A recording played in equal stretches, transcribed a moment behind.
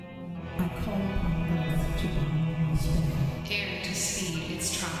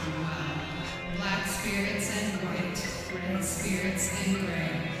by spirits in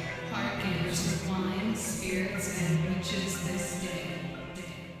gray, heartbeaters with wine, spirits, and witches this day.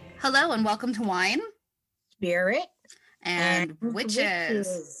 Hello and welcome to Wine Spirit and and Witches.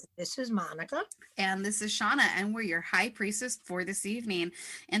 witches. This is Monica. And this is Shauna, and we're your high priestess for this evening.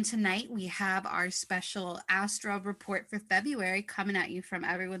 And tonight we have our special Astro report for February coming at you from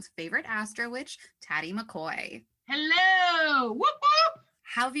everyone's favorite Astro witch, Taddy McCoy. Hello! Whoop whoop!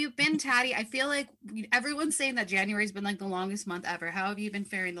 How have you been, Taddy? I feel like everyone's saying that January's been like the longest month ever. How have you been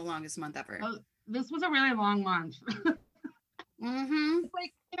faring the longest month ever? Oh, this was a really long month. Mm-hmm. It's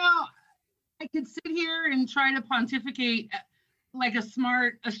like, I could sit here and try to pontificate like a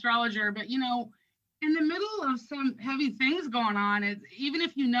smart astrologer, but in the middle of some heavy things going on, even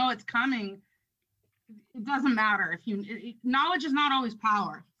if you know it's coming, it doesn't matter. Knowledge is not always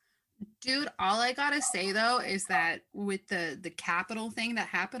power. Dude, all I gotta say though is that with the Capitol thing that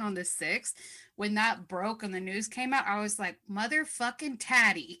happened on the 6th, when that broke and the news came out, I was like, motherfucking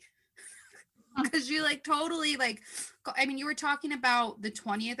Taddy. Because you like totally like, I mean, you were talking about the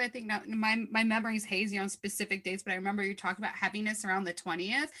 20th. I think now my memory's hazy on specific dates, but I remember you talking about heaviness around the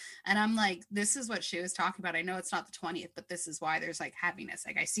 20th, and I'm like, this is what she was talking about. I know it's not the 20th, but this is why there's like heaviness.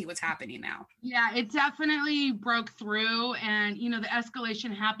 Like I see what's happening now. Yeah, it definitely broke through, and the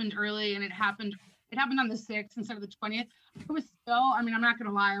escalation happened early, and it happened on the 6th instead of the 20th. I was still, I'm not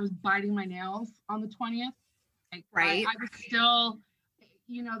gonna lie, I was biting my nails on the 20th. Like, right. I was still,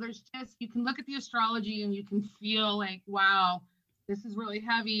 there's just, you can look at the astrology and you can feel like, wow, this is really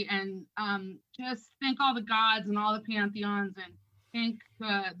heavy, and just thank all the gods and all the pantheons, and thank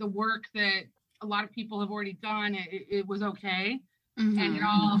the work that a lot of people have already done. It was okay. Mm-hmm. And it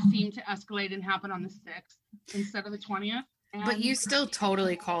all seemed to escalate and happen on the 6th instead of the 20th. But you still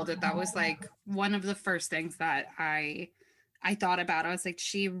totally called it. That was like one of the first things that I thought about. I was like,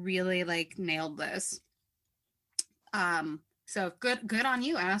 she really like nailed this. So good on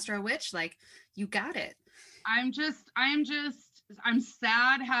you, Astro Witch. Like you got it. I'm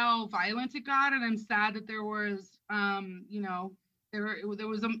sad how violent it got, and I'm sad that there was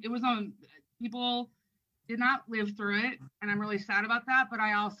people did not live through it, and I'm really sad about that. But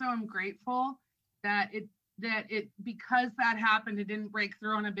I also am grateful that it because that happened, it didn't break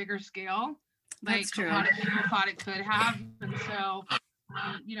through on a bigger scale. That's true. A lot of people thought it could have, and so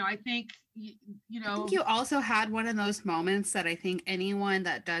I think I think you also had one of those moments that I think anyone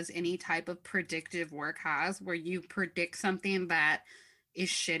that does any type of predictive work has, where you predict something that is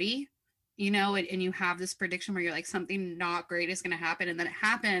shitty, and you have this prediction where you're like, something not great is going to happen, and then it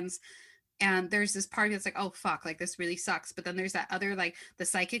happens. And there's this part that's like, oh, fuck, like this really sucks. But then there's that other, like the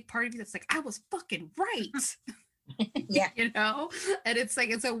psychic part of you that's like, I was fucking right. Yeah. And it's like,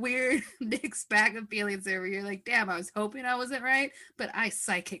 it's a weird mixed bag of feelings there where you're like, damn, I was hoping I wasn't right, but I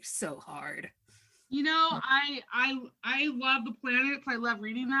psychicked so hard. I love the planets. I love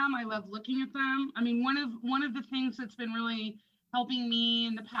reading them. I love looking at them. I mean, one of the things that's been really helping me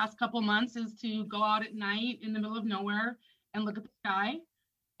in the past couple months is to go out at night in the middle of nowhere and look at the sky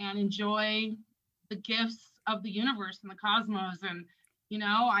and enjoy the gifts of the universe and the cosmos. And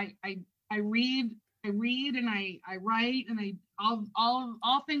I read and I write, and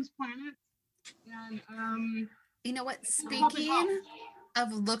all things planets. And you know what? Speaking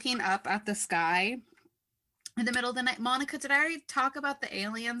of looking up at the sky in the middle of the night, Monica, did I already talk about the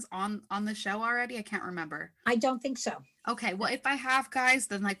aliens on the show already? I can't remember. I don't think so. Okay, well, if I have, guys,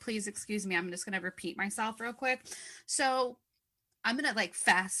 then like please excuse me. I'm just gonna repeat myself real quick. So I'm gonna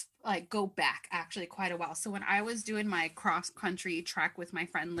go back actually quite a while. So when I was doing my cross country trek with my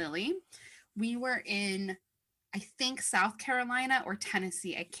friend Lily, we were in, I think, South Carolina or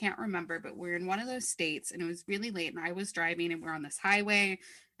Tennessee. I can't remember, but we're in one of those states, and it was really late, and I was driving, and we're on this highway,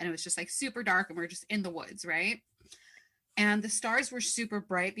 and it was just like super dark, and we're just in the woods, right? And the stars were super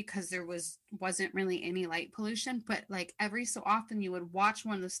bright because there wasn't really any light pollution, but like every so often you would watch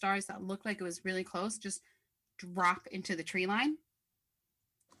one of the stars that looked like it was really close just drop into the tree line.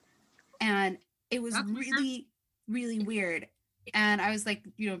 And it was really, really weird. And I was like,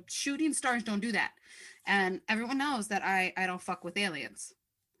 shooting stars don't do that. And everyone knows that I don't fuck with aliens.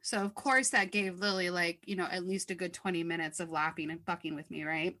 So of course that gave Lily like, at least a good 20 minutes of laughing and fucking with me,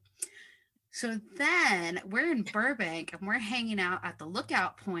 right? So then we're in Burbank and we're hanging out at the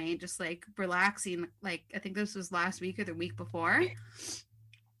lookout point, just like relaxing. Like I think this was last week or the week before.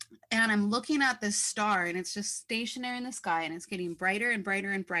 And I'm looking at this star and it's just stationary in the sky and it's getting brighter and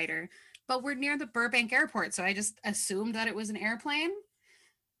brighter and brighter. But we're near the Burbank airport. So I just assumed that it was an airplane.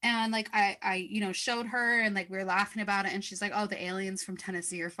 And like, I showed her and like, we were laughing about it. And she's like, oh, the aliens from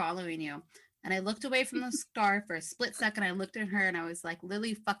Tennessee are following you. And I looked away from the star for a split second. I looked at her and I was like,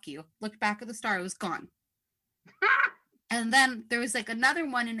 Lily, fuck you. Looked back at the star. It was gone. And then there was like another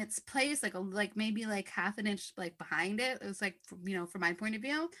one in its place, like maybe like half an inch like behind it. It was like, from my point of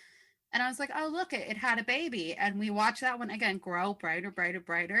view. And I was like, oh, look, it had a baby. And we watched that one again grow brighter, brighter,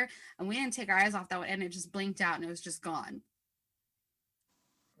 brighter. And we didn't take our eyes off that one. And it just blinked out and it was just gone.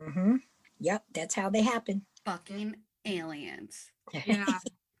 Mm-hmm. Yep, that's how they happen. Fucking aliens. Yeah.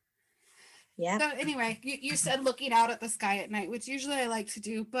 Yeah. So anyway, you said looking out at the sky at night, which usually I like to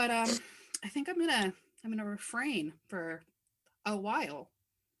do. But I think I'm gonna refrain for a while.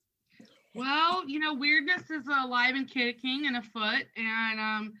 Well, weirdness is alive and kicking and afoot.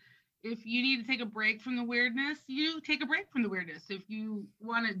 And if you need to take a break from the weirdness, you take a break from the weirdness. If you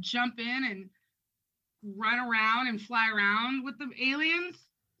want to jump in and run around and fly around with the aliens,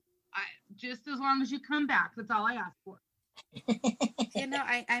 just as long as you come back, that's all I ask for.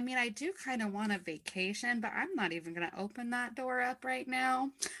 I mean, I do kind of want a vacation, but I'm not even going to open that door up right now.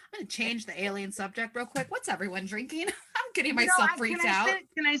 I'm going to change the alien subject real quick. What's everyone drinking? I'm getting myself freaked out.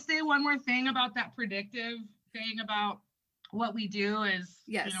 Can I say one more thing about that predictive thing about what we do as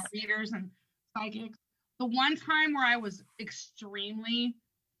Yes. readers and psychics? The one time where I was extremely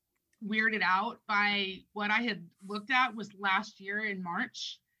weirded out by what I had looked at was last year in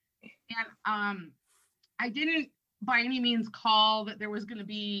March. And I didn't by any means call that we were going to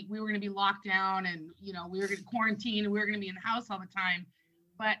be locked down and, we were going to quarantine and we were going to be in the house all the time.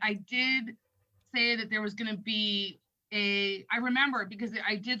 But I did say that there was going to be I remember because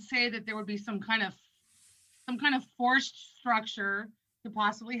I did say that there would be some kind of forced structure to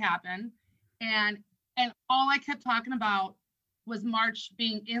possibly happen. And all I kept talking about was March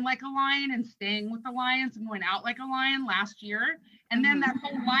being in like a lion and staying with the lions and going out like a lion last year. And then that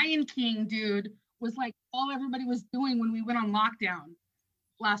whole Lion King dude was like all everybody was doing when we went on lockdown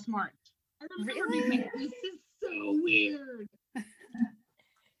last March. I remember being like, this is so weird.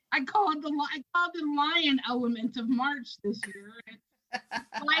 I called the lion element of March this year.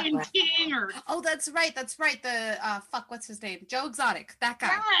 Lion King that's right. The what's his name? Joe Exotic. That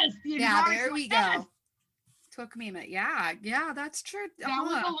guy. Yes, yeah, there we go. Took me a minute. Yeah, that's true. I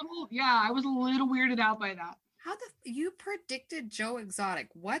was a little weirded out by that. How you predicted Joe Exotic?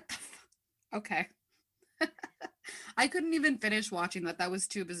 What the okay. I couldn't even finish watching that. That was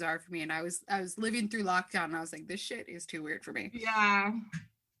too bizarre for me. And I was living through lockdown and I was like, this shit is too weird for me. Yeah.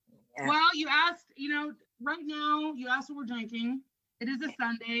 Well, you asked, right now you asked what we're drinking. It is a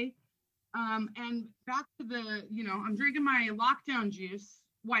Sunday. And back to the, I'm drinking my lockdown juice,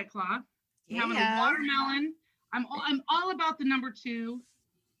 White Claw. I'm having a watermelon. I'm all about the number 2.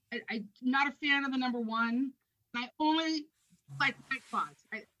 I'm not a fan of the number 1. I only like White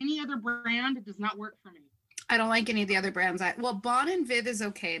Claws. Any other brand, it does not work for me. I don't like any of the other brands. Bon and Viv is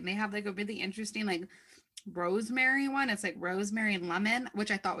okay. And they have like a really interesting like rosemary one. It's like rosemary and lemon, which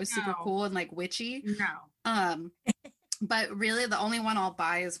I thought was super cool and like witchy. No. But really the only one I'll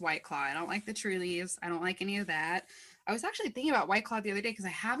buy is White Claw. I don't like the Trulies. I don't like any of that. I was actually thinking about White Claw the other day because I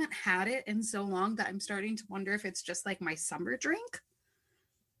haven't had it in so long that I'm starting to wonder if it's just like my summer drink.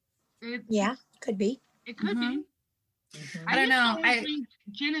 Yeah, could be. It could be. Mm-hmm. I don't know. I drink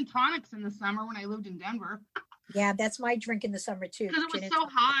gin and tonics in the summer when I lived in Denver. Yeah, that's my drink in the summer too. Because it was so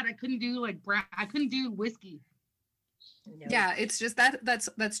hot, I couldn't do I couldn't do whiskey. No. Yeah, it's just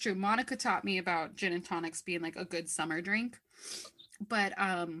that's true. Monica taught me about gin and tonics being like a good summer drink, but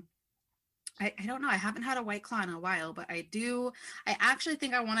I don't know. I haven't had a White Claw in a while, but I actually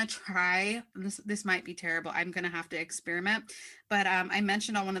think I want to try this might be terrible. I'm gonna have to experiment, but I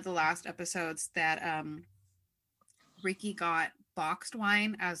mentioned on one of the last episodes that Ricky got boxed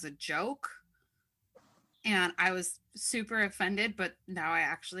wine as a joke, and I was super offended, but now I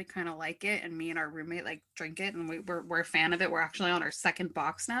actually kind of like it, and me and our roommate like drink it, and we're a fan of it. We're actually on our 2nd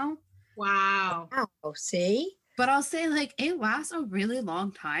box now. Wow. Oh, see? But I'll say like it lasts a really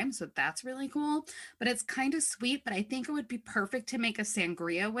long time, so that's really cool. But it's kind of sweet, but I think it would be perfect to make a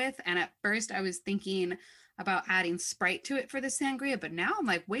sangria with. And at first I was thinking about adding Sprite to it for the sangria, but now I'm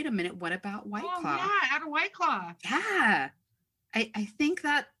like, wait a minute, what about White Claw? Yeah, add a White Claw. Yeah. I think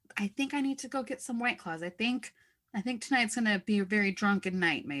I need to go get some White Claws. I think tonight's gonna be a very drunken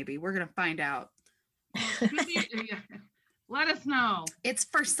night, maybe. We're gonna find out. Let us know. It's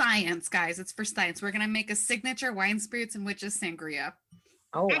for science, guys. It's for science. We're gonna make a signature wine, spirits, and witches sangria.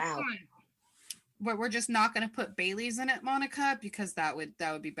 Oh wow. Excellent. But we're just not gonna put Bailey's in it, Monica, because that would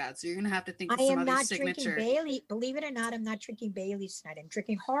be bad. So you're gonna have to think of I some am other not signature. drinking Bailey. Believe it or not, I'm not drinking Bailey's tonight. I'm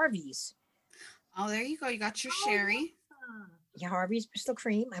drinking Harvey's. Oh, there you go. You got your sherry. Yeah, Harvey's Bristol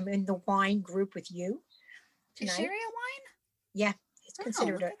Cream. I'm in the wine group with you Is tonight. sherry a wine? Yeah, it's Oh,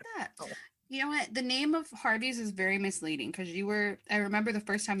 considered look at that. oh. You know what? The name of Harvey's is very misleading because I remember the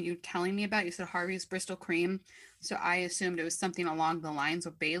first time you telling me about it, you said Harvey's Bristol Cream. So I assumed it was something along the lines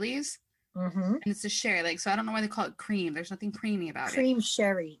of Bailey's. Mm-hmm. And it's a sherry. Like, so I don't know why they call it cream. There's nothing creamy about it. Cream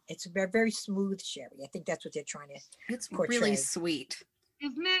sherry. It's a very, very smooth sherry. I think that's what they're trying to It's portray. really sweet.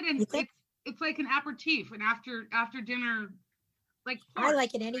 Isn't it? And You think? it's like an aperitif, and after dinner, like I pork,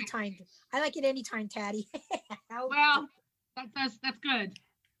 like it right? anytime. I like it anytime, Tatty. Well, that's good.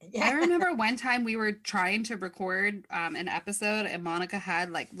 I remember one time we were trying to record an episode and Monica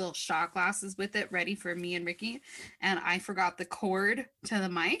had like little shot glasses with it ready for me and Ricky. And I forgot the cord to the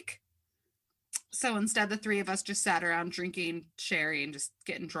mic. So instead, the three of us just sat around drinking sherry and just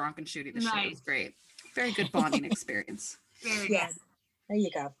getting drunk and shooting the shit. It was Nice. great. Very good bonding experience. Very Yes. good. There you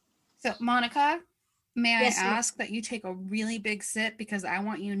go. So, Monica, may Yes, I ma'am. ask that you take a really big sip because I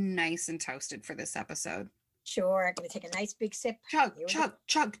want you nice and toasted for this episode. Sure. I'm going to take a nice big sip. Chug, Here we chug,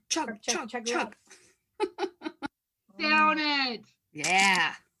 chug, chug, Chug, chug, chug, chug. chug. Down it.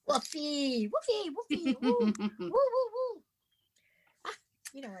 Yeah. Woofy, woofy, woofy, woo, woo, woo, woo. Ah,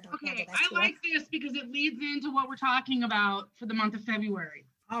 you know I don't Okay, handle that I too like this because it leads into what we're talking about for the month of February.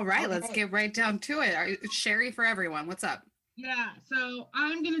 All right, let's Okay. get right down to it. Sherry for everyone. What's up? Yeah, so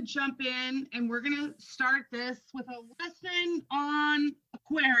I'm gonna jump in and we're gonna start this with a lesson on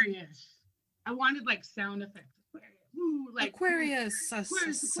Aquarius. I wanted like sound effects. Aquarius. Woo, like Aquarius.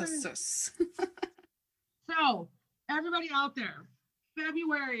 Aquarius. So, everybody out there,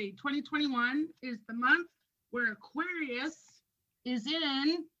 February 2021 is the month where Aquarius is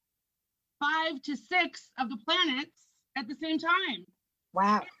in 5 to 6 of the planets at the same time.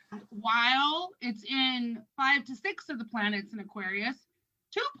 Wow. While it's in 5 to 6 of the planets in Aquarius,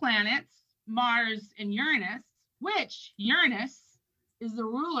 2 planets, Mars and Uranus, which Uranus is the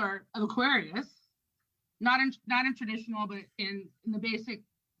ruler of Aquarius, not in traditional, but in the basic,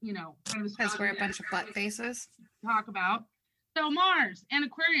 kind of Because we're a astrology bunch of butt faces. talk about. So Mars and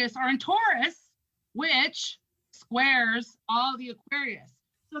Aquarius are in Taurus, which squares all the Aquarius.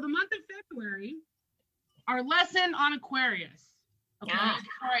 So the month of February, our lesson on Aquarius. Okay, Yeah.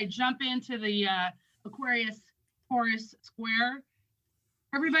 before I jump into the Aquarius Taurus square,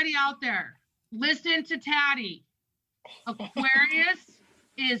 everybody out there, listen to Tatty. Aquarius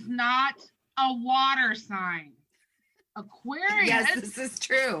is not a water sign. Aquarius Yes, this is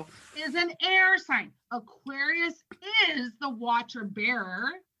true. is an air sign. Aquarius is the water bearer.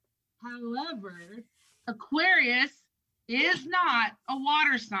 However, Aquarius is not a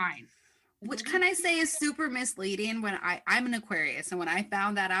water sign. Which can I say is super misleading when I'm an Aquarius. And when I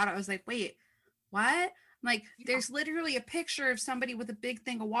found that out, I was like, wait, what? Like, there's literally a picture of somebody with a big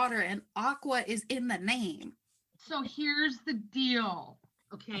thing of water and aqua is in the name. So here's the deal,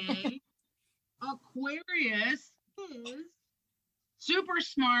 okay? Aquarius is super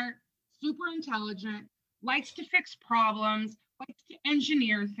smart, super intelligent, likes to fix problems, likes to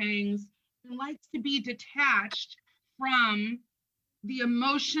engineer things, and likes to be detached from the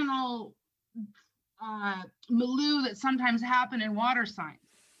emotional milieu that sometimes happen in water signs.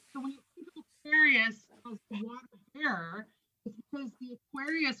 So when you think of Aquarius as the water bearer, it's because the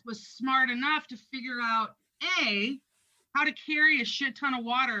Aquarius was smart enough to figure out how to carry a shit ton of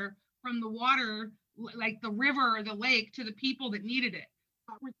water from the water, like the river or the lake, to the people that needed it.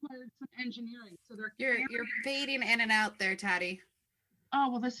 That required some engineering. So You're fading in and out there, Tatty. Oh,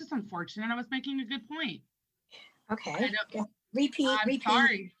 well, this is unfortunate. I was making a good point. Okay. Repeat. I'm repeat.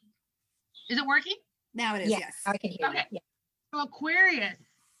 sorry. Is it working? Now it is, yes. I can hear Okay. you. Yeah. So Aquarius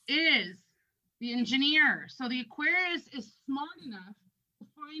is the engineer. So the Aquarius is smart enough to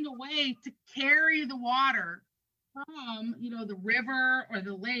find a way to carry the water from, the river or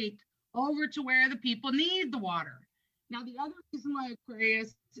the lake over to where the people need the water. Now, the other reason why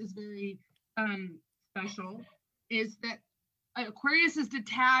Aquarius is very special is that Aquarius is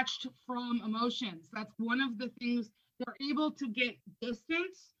detached from emotions. That's one of the things they're able to get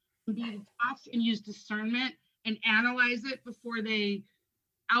distance and be detached and use discernment and analyze it before they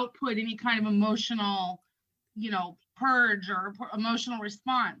output any kind of emotional, purge or emotional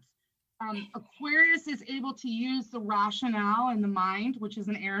response. Aquarius is able to use the rationale and the mind, which is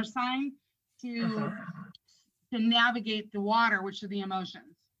an air sign, to navigate the water, which are the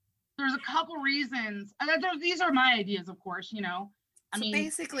emotions. There's a couple reasons. These are my ideas, of course. I mean,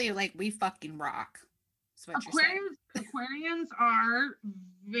 basically, like, we fucking rock. That's what you're saying. Aquarians are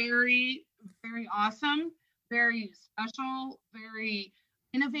very, very awesome, very special, very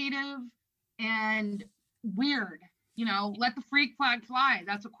innovative, and weird. Let the freak flag fly.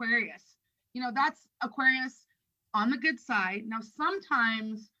 That's Aquarius. That's Aquarius on the good side. Now,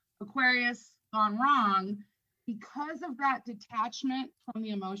 sometimes Aquarius gone wrong because of that detachment from the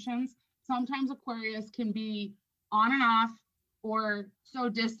emotions. sometimes Aquarius can be on and off or so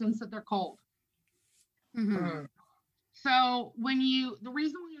distant that they're cold. Mhm. So the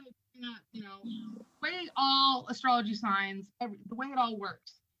reason why the way all astrology signs, the way it all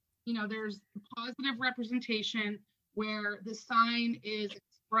works, there's positive representation where the sign is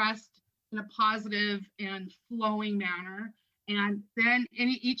expressed in a positive and flowing manner. And then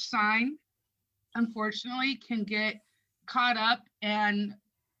each sign, unfortunately, can get caught up and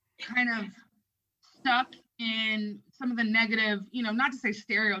kind of stuck in some of the negative, not to say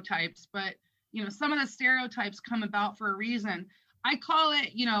stereotypes, but some of the stereotypes come about for a reason. I call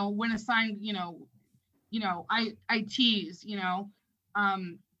it, when a sign, I tease,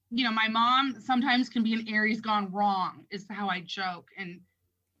 my mom sometimes can be an Aries gone wrong, is how I joke. And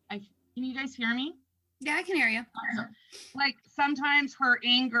can you guys hear me? Yeah, I can hear you. Like sometimes her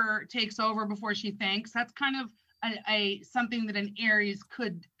anger takes over before she thinks. That's kind of a something that an Aries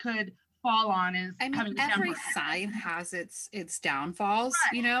could fall on, is having a every temper. sign has its downfalls,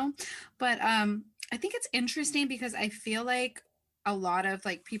 Right. But I think it's interesting because I feel like a lot of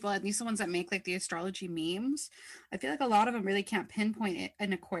like people, at least the ones that make like the astrology memes, I feel like a lot of them really can't pinpoint it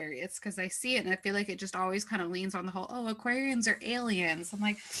in Aquarius, because I see it and I feel like it just always kind of leans on the whole, oh, Aquarians are aliens. I'm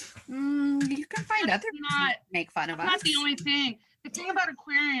like, you can find other people to make fun of us. That's not the only thing. The thing about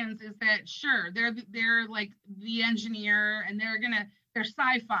Aquarians is that sure, they're like the engineer, and they're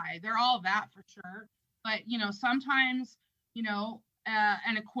sci-fi. They're all that for sure. But sometimes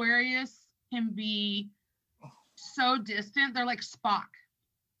an Aquarius can be so distant. They're like Spock.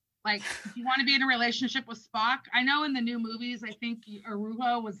 Like, if you want to be in a relationship with Spock, I know in the new movies, I think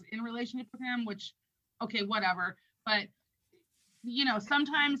Arujo was in a relationship with him, which, okay, whatever. But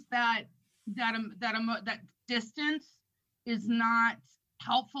sometimes that distance is not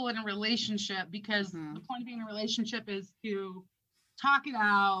helpful in a relationship, because the point of being in a relationship is to talk it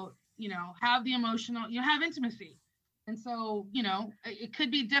out, have the emotional, have intimacy. And so, it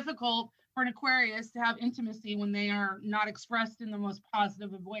could be difficult for an Aquarius to have intimacy when they are not expressed in the most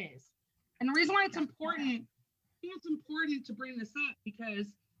positive of ways. And the reason why it's important, I think it's important to bring this up, because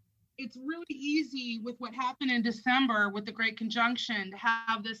it's really easy with what happened in December with the Great Conjunction to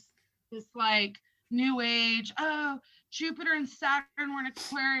have this like new age, oh, Jupiter and Saturn were in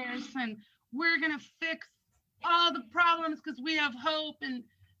Aquarius and we're going to fix all the problems because we have hope, and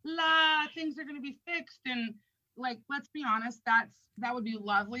things are going to be fixed. And like, let's be honest, that would be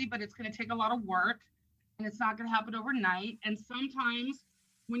lovely, but it's going to take a lot of work and it's not going to happen overnight. And sometimes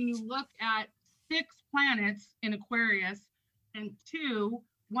when you look at 6 planets in Aquarius, and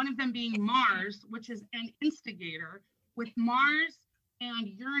one of them being Mars, which is an instigator, with Mars and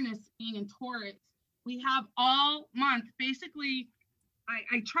Uranus being in Taurus, we have all month, basically,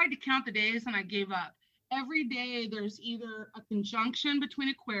 I tried to count the days and I gave up. Every day there's either a conjunction between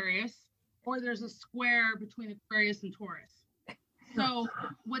Aquarius or there's a square between Aquarius and Taurus. So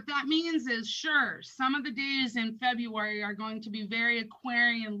what that means is, sure, some of the days in February are going to be very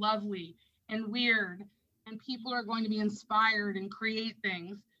Aquarian lovely and weird, and people are going to be inspired and create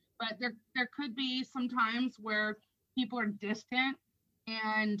things. But there could be some times where people are distant,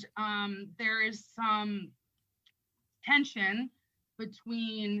 and there is some tension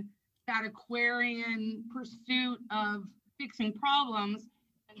between that Aquarian pursuit of fixing problems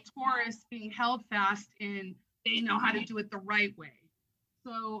and Taurus being held fast in they know how to do it the right way.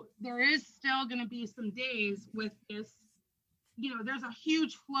 So there is still going to be some days with this, there's a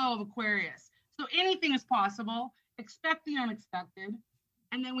huge flow of Aquarius. So anything is possible. Expect the unexpected.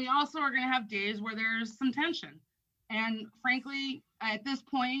 And then we also are going to have days where there's some tension. And frankly, at this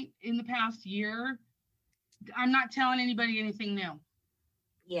point in the past year, I'm not telling anybody anything new.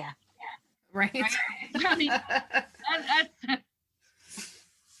 Yeah. Right. I mean, that's...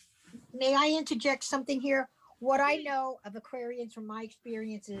 May I interject something here? What I know of Aquarians from my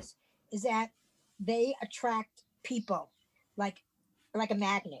experiences is that they attract people like a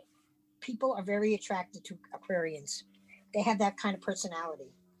magnet. People are very attracted to Aquarians. They have that kind of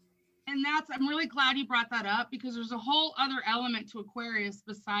personality. And I'm really glad you brought that up, because there's a whole other element to Aquarius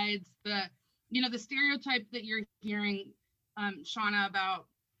besides the stereotype that you're hearing, Shauna, about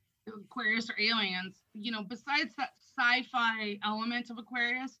Aquarius or aliens. Besides that sci-fi element of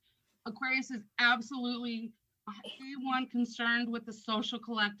Aquarius is absolutely one concerned with the social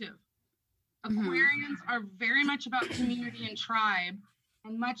collective. Aquarians are very much about community and tribe,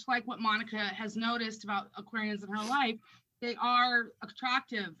 and much like what Monica has noticed about Aquarians in her life, they are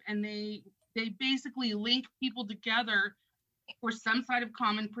attractive, and they basically link people together for some sort of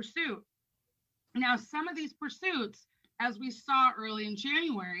common pursuit. Now, some of these pursuits, as we saw early in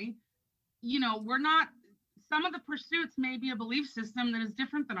January, some of the pursuits may be a belief system that is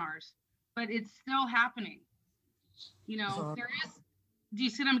different than ours. but it's still happening. You know, Uh-huh. there is. Do you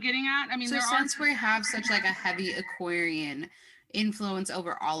see what I'm getting at? I mean, So there since are. we have such like a heavy Aquarian influence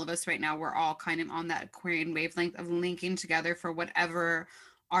over all of us right now, we're all kind of on that Aquarian wavelength of linking together for whatever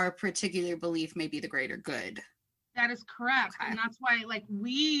our particular belief may be the greater good. That is correct. Okay. And that's why, like,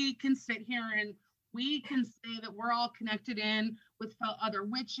 we can sit here and we can say that we're all connected in with other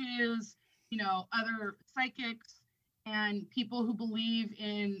witches, you know, other psychics, and people who believe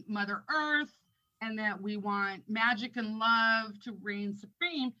in Mother Earth, and that we want magic and love to reign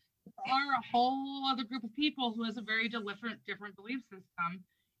supreme. There are a whole other group of people who has a very different belief system.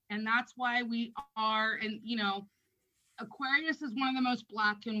 And that's why we are, and, you know, Aquarius is one of the most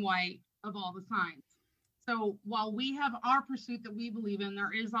black and white of all the signs. So while we have our pursuit that we believe in,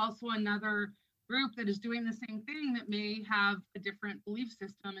 there is also another group that is doing the same thing that may have a different belief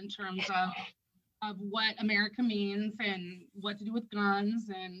system in terms of what America means and what to do with guns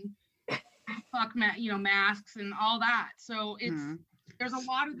and masks and all that. So it's there's a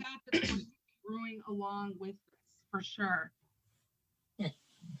lot of that that's going to be brewing along with this for sure.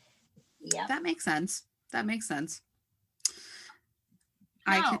 Yeah. That makes sense. That makes sense.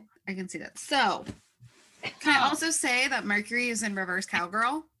 So, I can see that. So can I also say that Mercury is in reverse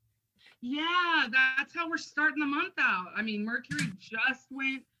cowgirl? yeah, that's how we're starting the month out. I mean, Mercury just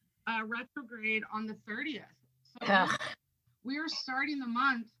went retrograde on the 30th. So we're starting the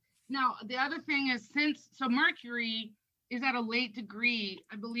month. Now, the other thing is so Mercury is at a late degree,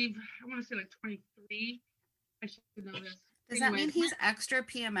 I believe, I want to say like 23. I should know this. Does that mean he's extra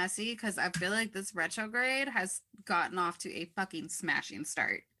PMSy? Because I feel like this retrograde has gotten off to a fucking smashing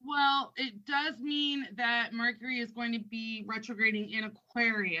start. Well, it does mean that Mercury is going to be retrograding in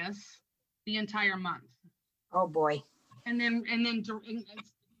Aquarius the entire month. Oh boy. And then until the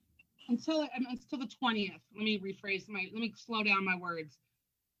 20th. Let me slow down my words.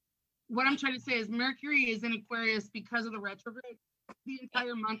 What I'm trying to say is Mercury is in Aquarius because of the retrograde the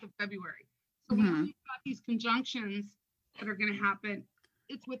entire month of February. So when we've got these conjunctions that are going to happen,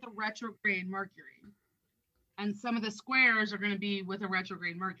 it's with a retrograde Mercury. And some of the squares are going to be with a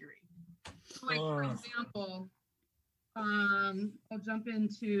retrograde Mercury. So like, for example, I'll jump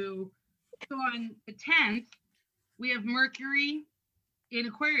into, so on the 10th, we have Mercury in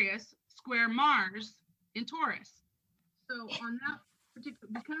Aquarius square Mars in Taurus. So on that particular,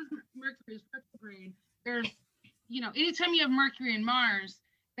 because Mercury is retrograde, there's, anytime you have Mercury and Mars,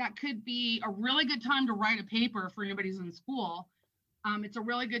 that could be a really good time to write a paper for anybody who's in school. It's a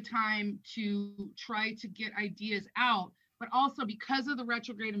really good time to try to get ideas out, but also because of the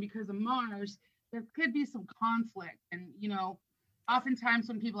retrograde and because of Mars, there could be some conflict. And, oftentimes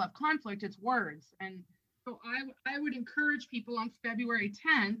when people have conflict, it's words. And so I would encourage people on February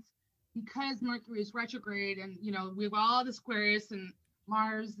 10th, because Mercury is retrograde and, we have all the Aquarius and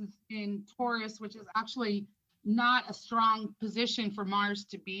Mars is in Taurus, which is actually not a strong position for Mars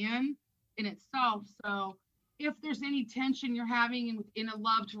to be in itself. So if there's any tension you're having in a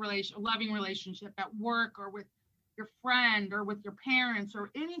loving relationship at work or with your friend or with your parents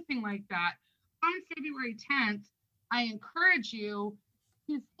or anything like that, on February 10th, I encourage you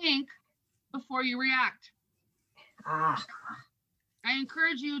to think before you react. I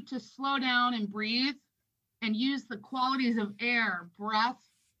encourage you to slow down and breathe and use the qualities of air, breath,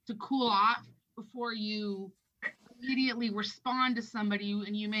 to cool off before you immediately respond to somebody.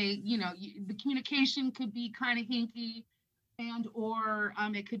 And you may, the communication could be kind of hinky or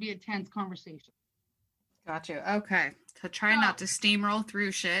it could be a tense conversation. Got you. Okay. So try not to steamroll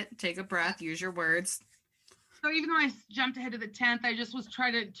through shit. Take a breath, use your words. So even though I jumped ahead to the 10th, I just was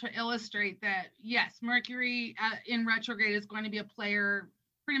trying to illustrate that, yes, Mercury in retrograde is going to be a player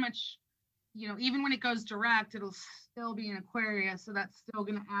pretty much, even when it goes direct, it'll still be in Aquarius. So that's still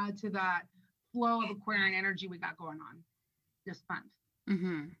going to add to that flow of Aquarian energy we got going on this month.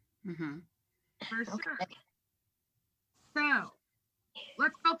 For sure. So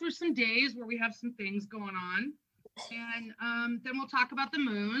let's go through some days where we have some things going on. And then we'll talk about the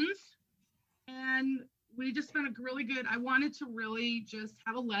moons. And we just spent a really good, I wanted to really just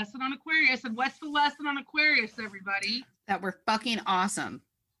have a lesson on Aquarius. And what's the lesson on Aquarius, everybody? That we're fucking awesome.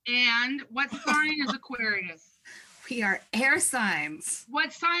 And what sign is Aquarius? We are air signs.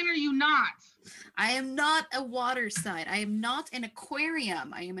 What sign are you not? I am not a water sign. I am not an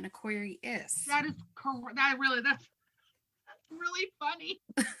aquarium. I am an Aquarius. That is correct. That's really funny.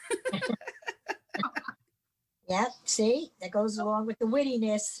 Yep. See, that goes along with the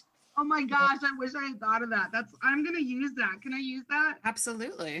wittiness. Oh my gosh, I wish I had thought of that. I'm going to use that. Can I use that?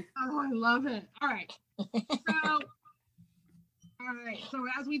 Absolutely. Oh, I love it. All right. So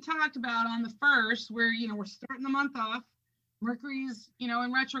as we talked about on the 1st, we're starting the month off Mercury's,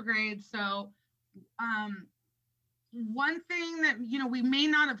 in retrograde. So, one thing that, we may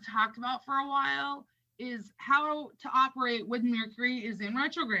not have talked about for a while is how to operate when Mercury is in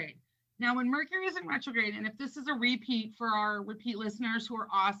retrograde. Now, when Mercury is in retrograde, and if this is a repeat for our repeat listeners who are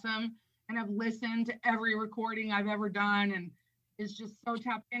awesome and have listened to every recording I've ever done and is just so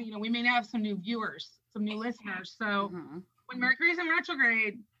tapped in, we may have some new viewers, some new listeners. So when Mercury is in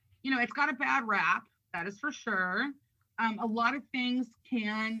retrograde, it's got a bad rap, that is for sure. A lot of things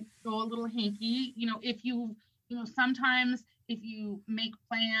can go a little hinky, if you, sometimes if you make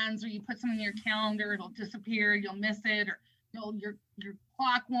plans or you put something in your calendar, it'll disappear, you'll miss it, or your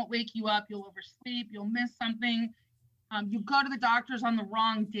clock won't wake you up, you'll oversleep, you'll miss something. You go to the doctor's on the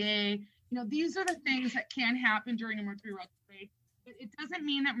wrong day. These are the things that can happen during a Mercury retrograde. It doesn't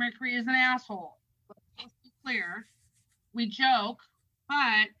mean that Mercury is an asshole. Let's be clear. We joke,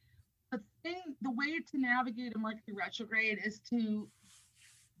 but the way to navigate a Mercury retrograde is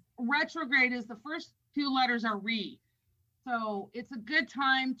retrograde is the first two letters are re. So it's a good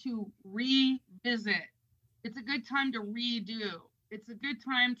time to revisit. It's a good time to redo. It's a good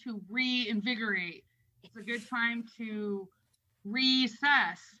time to reinvigorate. It's a good time to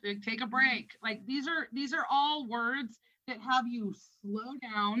reassess, take a break. Like these are all words that have you slow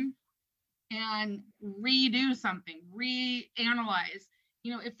down and redo something, reanalyze.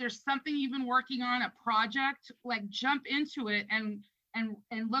 If there's something you've been working on, a project, like jump into it and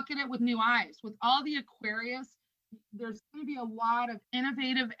look at it with new eyes. With all the Aquarius, there's going to be a lot of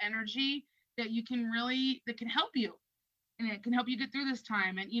innovative energy that can help you, and it can help you get through this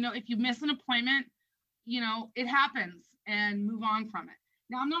time. And if you miss an appointment, it happens, and move on from it.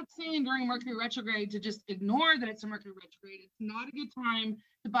 Now, I'm not saying during Mercury retrograde to just ignore that it's a Mercury retrograde. It's not a good time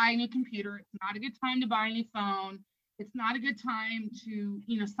to buy a new computer. It's not a good time to buy a new phone. It's not a good time to,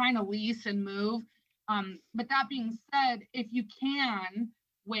 sign a lease and move. But that being said, if you can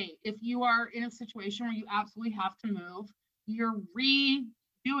wait, if you are in a situation where you absolutely have to move, you're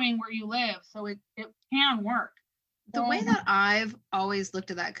redoing where you live. So it can work. The way that I've always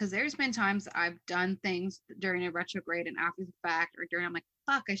looked at that, because there's been times I've done things during a retrograde and after the fact, or during, I'm like,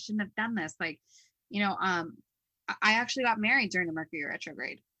 fuck, I shouldn't have done this. Like, I actually got married during the Mercury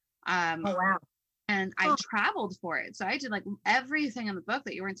retrograde. Oh, wow. And I traveled for it. So I did like everything in the book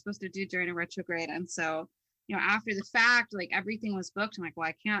that you weren't supposed to do during a retrograde. And so, after the fact, like everything was booked. I'm like, well,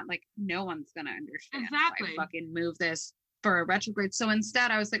 I can't, like, no one's going to understand. Exactly. I fucking move this for a retrograde. So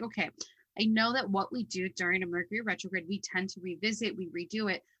instead I was like, okay, I know that what we do during a Mercury retrograde, we tend to revisit, we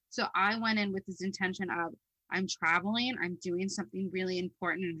redo it. So I went in with this intention of, I'm traveling, I'm doing something really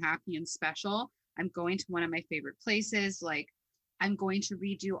important and happy and special. I'm going to one of my favorite places. Like, I'm going to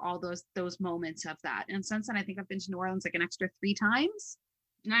redo all those moments of that. And since then, I think I've been to New Orleans like an extra 3 times.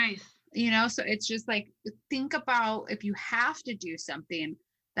 Nice. So it's just like, think about if you have to do something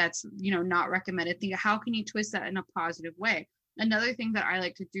that's, not recommended, think how can you twist that in a positive way? Another thing that I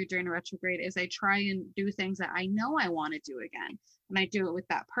like to do during a retrograde is I try and do things that I know I want to do again. And I do it with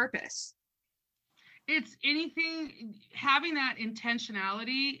that purpose. It's anything, having that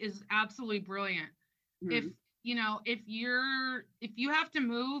intentionality is absolutely brilliant. Mm-hmm. If you have to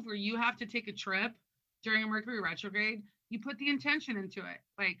move or you have to take a trip during a Mercury retrograde, you put the intention into it.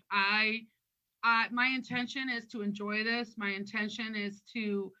 Like my intention is to enjoy this. My intention is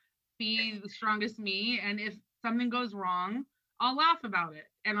to be the strongest me. And if something goes wrong, I'll laugh about it,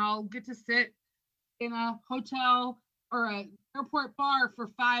 and I'll get to sit in a hotel or an airport bar for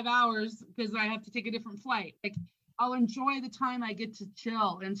 5 hours because I have to take a different flight. Like, I'll enjoy the time I get to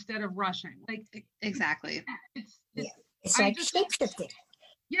chill instead of rushing. Like, exactly. It's like shape-shifting.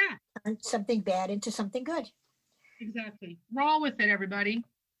 Yeah. Turn something bad into something good. Exactly. Roll with it, everybody.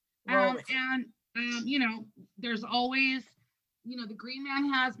 There's always, the Green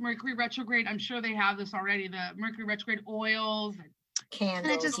Man has Mercury retrograde. I'm sure they have this already. The Mercury retrograde oils. Candles.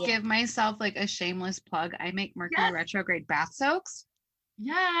 Can I just give myself like a shameless plug? I make Mercury retrograde bath soaks.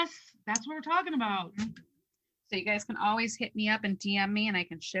 Yes, that's what we're talking about. So you guys can always hit me up and DM me, and I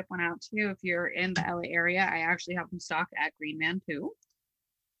can ship one out too if you're in the LA area. I actually have them stocked at Green Man too.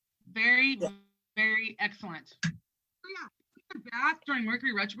 Very, very excellent. So yeah, a bath during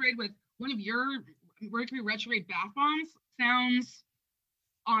Mercury retrograde with one of your Mercury retrograde bath bombs sounds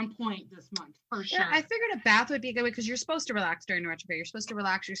on point this month for sure. Yeah, I figured a bath would be a good way because you're supposed to relax during the retrograde. You're supposed to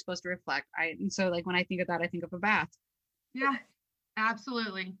relax. You're supposed to reflect. And so like when I think of that, I think of a bath. Yeah,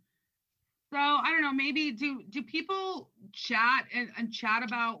 absolutely. So I don't know, maybe do people chat and chat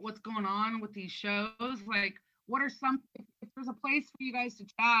about what's going on with these shows? Like, what are if there's a place for you guys to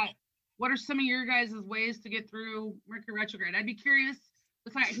chat, what are some of your guys' ways to get through Mercury retrograde? I'd be curious,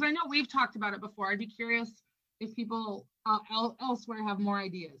 because I know we've talked about it before. I'd be curious if people elsewhere have more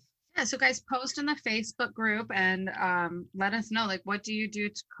ideas. Yeah, so guys, post in the Facebook group and let us know, like, what do you do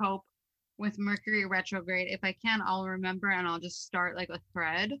to cope with Mercury retrograde? If I can, I'll remember and I'll just start like a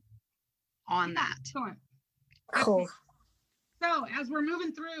thread on that. Excellent. Cool. So as we're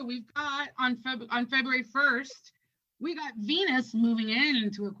moving through, we've got on February 1st, we got Venus moving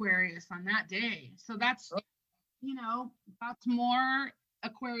into Aquarius on that day. So that's, that's more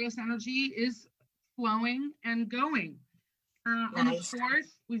Aquarius energy is flowing and going. On the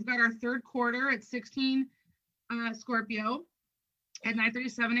 4th, we've got our third quarter at 16 Scorpio at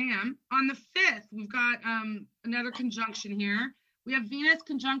 9:37 a.m. On the 5th, we've got another conjunction here. We have Venus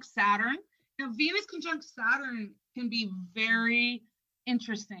conjunct Saturn. Now, Venus conjunct Saturn can be very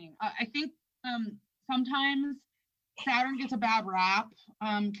interesting. I think sometimes Saturn gets a bad rap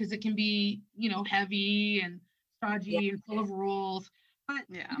because it can be, heavy and stodgy and full of rules. But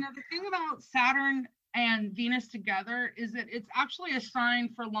the thing about Saturn and Venus together is that it's actually a sign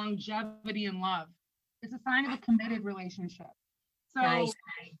for longevity in love. It's a sign of a committed relationship. So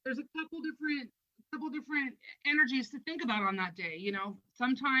there's a couple different energies to think about on that day.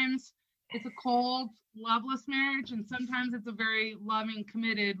 Sometimes it's a cold, loveless marriage, and sometimes it's a very loving,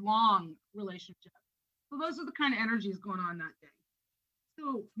 committed, long relationship. So those are the kind of energies going on that day.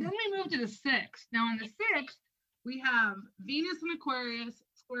 So then we move to the 6th. Now on the 6th, we have Venus in Aquarius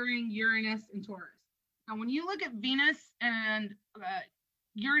squaring Uranus in Taurus. Now, when you look at Venus and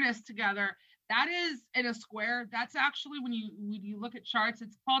Uranus together, that is in a square. That's actually when you look at charts,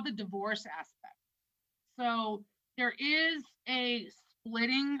 it's called the divorce aspect. So there is a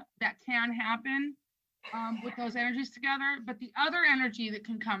splitting that can happen with those energies together. But the other energy that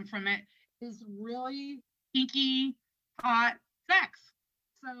can come from it is really kinky, hot sex.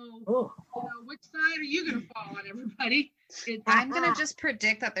 So, which side are you going to fall on, everybody? I'm going to just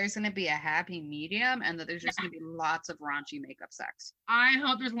predict that there's going to be a happy medium and that there's just going to be lots of raunchy makeup sex. I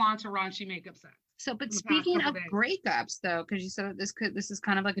hope there's lots of raunchy makeup sex. So, but speaking of breakups, though, because you said that this is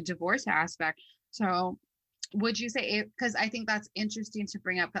kind of like a divorce aspect. So, would you say, because I think that's interesting to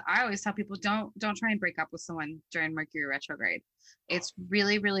bring up, but I always tell people don't try and break up with someone during Mercury retrograde. It's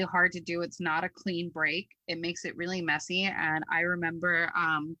really, really hard to do. It's not a clean break. It makes it really messy. And I remember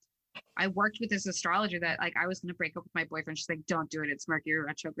I worked with this astrologer that like I was going to break up with my boyfriend. She's like, don't do it. It's Mercury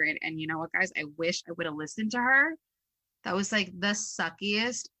retrograde. And you know what, guys? I wish I would have listened to her. That was like the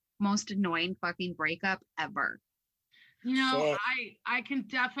suckiest, most annoying fucking breakup ever. I can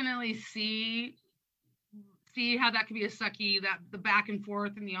definitely see how that could be a sucky, that the back and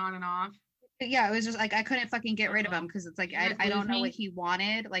forth and the on and off. Yeah, it was just like I couldn't fucking get rid of him because it's like I don't know what he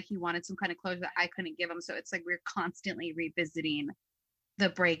wanted. Like he wanted some kind of closure that I couldn't give him. So it's like we're constantly revisiting the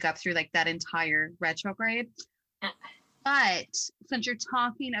breakup through like that entire retrograde. But since you're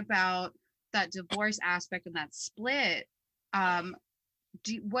talking about that divorce aspect and that split,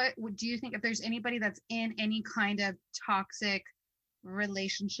 do you think if there's anybody that's in any kind of toxic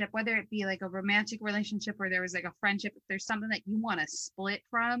relationship, whether it be like a romantic relationship or there was like a friendship, if there's something that you want to split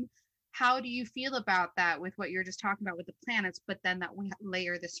from, how do you feel about that with what you're just talking about with the planets, but then that we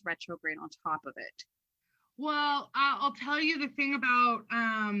layer this retrograde on top of it? Well, I'll tell you the thing about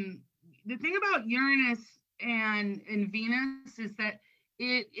Uranus and Venus is that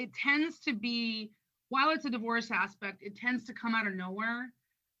it tends to be, while it's a divorce aspect, it tends to come out of nowhere.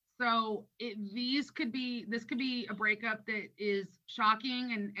 So this could be a breakup that is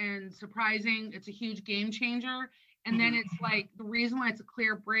shocking and surprising. It's a huge game changer. And then it's like the reason why it's a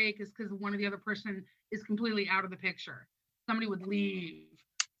clear break is because one of the other person is completely out of the picture. Somebody would leave.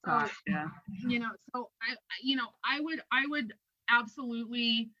 So, so I would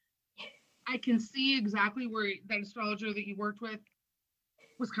absolutely, I can see exactly where that astrologer that you worked with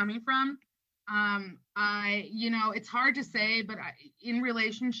was coming from. It's hard to say, but in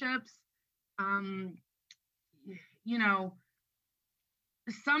relationships,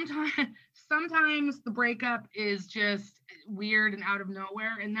 sometimes the breakup is just weird and out of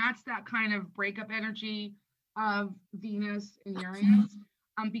nowhere. And that's that kind of breakup energy of Venus and Uranus.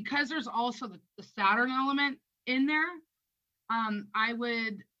 Because there's also the Saturn element in there, I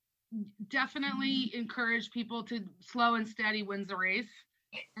would definitely encourage people to slow and steady wins the race.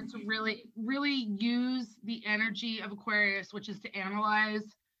 And to really, really use the energy of Aquarius, which is to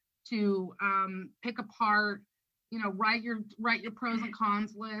analyze, to pick apart, write your pros and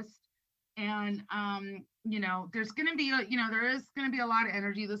cons list. And, there's going to be, there is going to be a lot of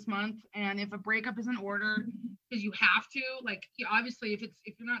energy this month. And if a breakup is in order, because you have to, like, obviously, if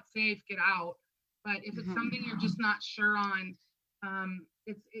you're not safe, get out. But if it's something you're just not sure on,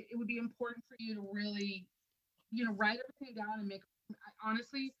 it would be important for you to really, write everything down and make,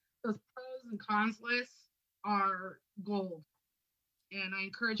 honestly, those pros and cons lists are gold. And I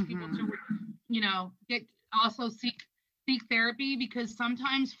encourage people Mhm. to, get also seek therapy, because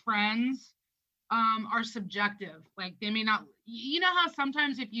sometimes friends are subjective. Like they may not, how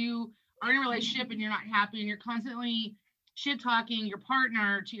sometimes if you are in a relationship and you're not happy and you're constantly shit talking your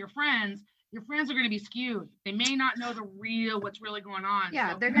partner to your friends are going to be skewed. They may not know what's really going on.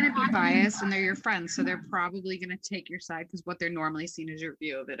 Yeah, So they're going to be biased and they're your friends. So they're probably going to take your side because what they're normally seen as your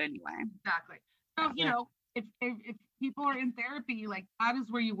view of it anyway. exactly. So, Yeah. if people are in therapy, like that is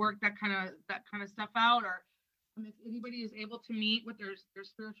where you work that kind of stuff out. Or if anybody is able to meet with their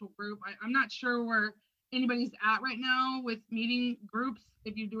spiritual group, I'm not sure where anybody's at right now with meeting groups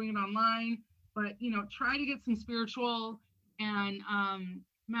if you're doing it online, but try to get some spiritual and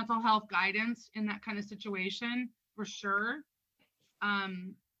mental health guidance in that kind of situation for sure.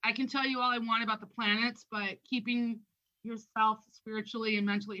 I can tell you all I want about the planets, but keeping yourself spiritually and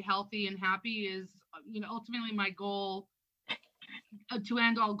mentally healthy and happy is, ultimately my goal, to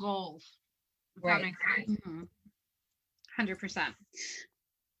end all goals. If Right. that makes sense. 100%.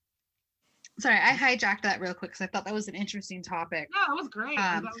 Sorry, I hijacked that real quick because I thought that was an interesting topic. Yeah, it was great.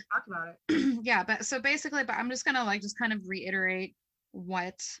 I'm glad we talked about it. Yeah, but so basically, but I'm just gonna just kind of reiterate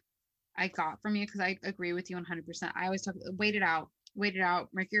what I got from you because I agree with you 100%. I always talk, wait it out.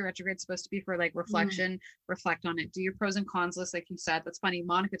 Mercury retrograde is supposed to be for like reflection, reflect on it, do your pros and cons list, like you said. That's funny.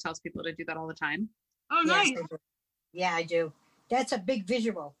 Monica tells people to do that all the time. Oh, Yes, nice. I do. Yeah, I do. That's a big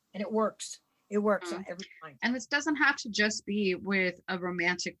visual, and it works. It works every time. And this doesn't have to just be with a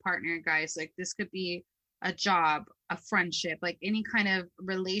romantic partner, guys. Like this could be a job, a friendship, like any kind of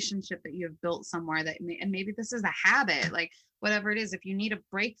relationship that you have built somewhere and maybe this is a habit, like whatever it is. If you need a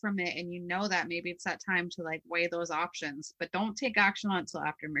break from it and you know that, maybe it's that time to like weigh those options, but don't take action on it until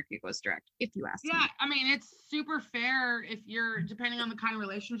after Mercury goes direct, if you ask me. Yeah, I mean, it's super fair if you're, depending on the kind of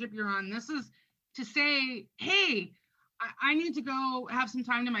relationship you're on. This is to say, hey, I need to go have some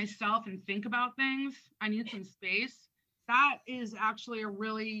time to myself and think about things. I need some space. That is actually a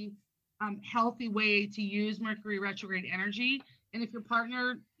really healthy way to use Mercury retrograde energy. And if your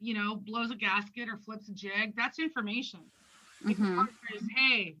partner, blows a gasket or flips a jig, that's information. If your partner is,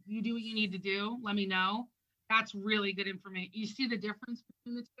 hey, you do what you need to do, let me know. That's really good information. You see the difference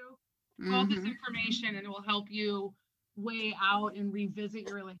between the two? All this information, and it will help you weigh out and revisit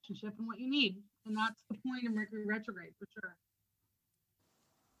your relationship and what you need. And that's the point of Mercury retrograde for sure.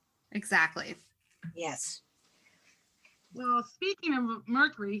 Exactly. Yes. Well, speaking of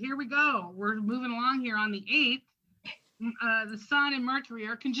Mercury, here we go. We're moving along here on the 8th. The Sun and Mercury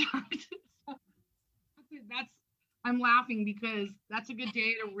are conjunct. I'm laughing because that's a good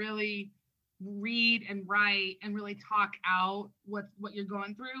day to really read and write and really talk out what you're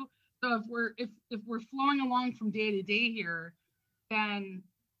going through. So if we're flowing along from day to day here, then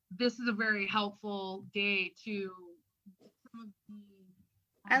this is a very helpful day to some of the.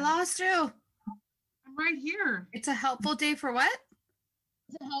 I lost you. I'm right here. It's a helpful day for what?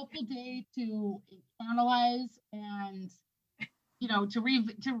 It's a helpful day to analyze and to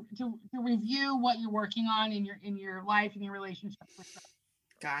review what you're working on in your life and your relationship with them.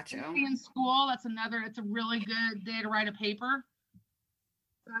 Gotcha. In school, it's a really good day to write a paper.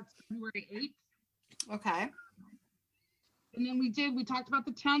 That's February 8th. Okay. And then we talked about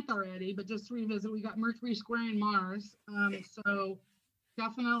the 10th already, but just to revisit, we got Mercury squaring Mars. So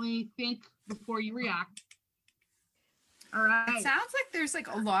definitely think before you react. All right. It sounds like there's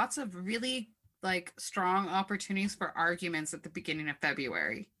like lots of really like strong opportunities for arguments at the beginning of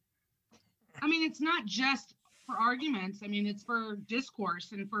February. I mean, it's not just for arguments. I mean, it's for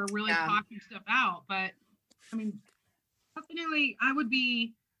discourse and for really talking stuff out. But I mean, definitely, I would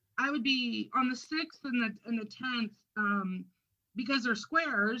be on the 6th and the 10th, because they're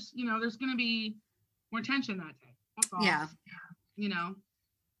squares. There's going to be more tension that day. That's all. Yeah.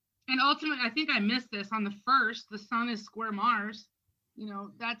 And ultimately, I think I missed this on the 1st. The Sun is square Mars.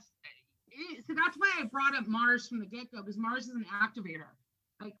 That's why I brought up Mars from the get-go, because Mars is an activator.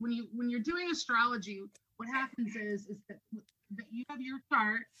 Like when you're doing astrology, what happens is that you have your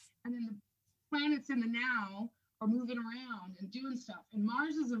chart, and then the planets in the now are moving around and doing stuff. And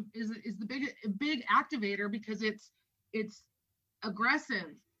Mars is the big activator because it's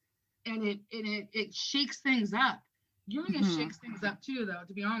aggressive and it shakes things up. Uranus shakes things up too, though,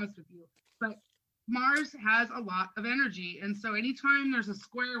 to be honest with you. But Mars has a lot of energy, and so anytime there's a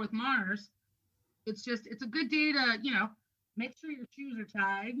square with Mars, it's a good day to make sure your shoes are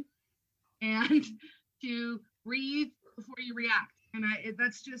tied and to breathe before you react. And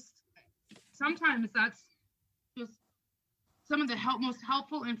sometimes that's just some of the most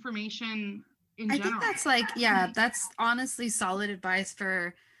helpful information in general. I think that's that's honestly solid advice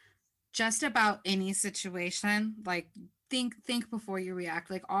for just about any situation, like think before you react.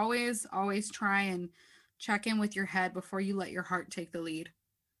 Like always try and check in with your head before you let your heart take the lead.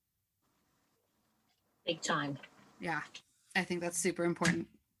 Big time. Yeah. I think that's super important.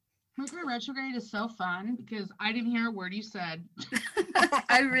 Mercury retrograde is so fun because I didn't hear a word you said.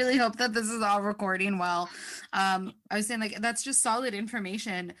 I really hope that this is all recording well. I was saying like that's just solid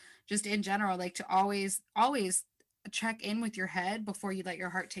information just in general, like to always check in with your head before you let your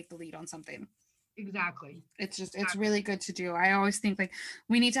heart take the lead on something. Exactly. It's really good to do. I always think like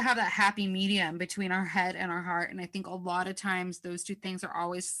we need to have that happy medium between our head and our heart. And I think a lot of times those two things are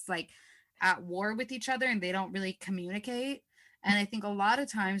always like at war with each other and they don't really communicate. And I think a lot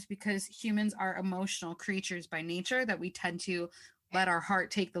of times because humans are emotional creatures by nature that we tend to let our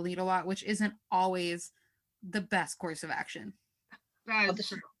heart take the lead a lot, which isn't always the best course of action. That is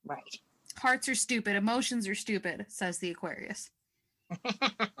true. Right. Hearts are stupid, emotions are stupid, says the Aquarius.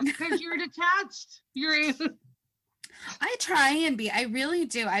 Because you're detached. I try and be. I really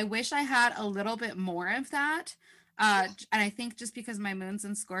do. I wish I had a little bit more of that. And I think just because my moon's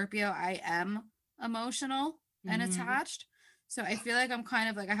in Scorpio, I am emotional and attached. So I feel like I'm kind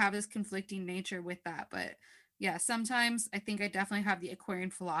of like I have this conflicting nature with that. But yeah, sometimes I think I definitely have the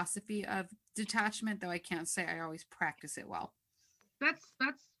Aquarian philosophy of detachment, though I can't say I always practice it well. That's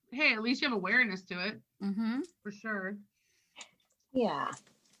hey, at least you have awareness to it. For sure. Yeah.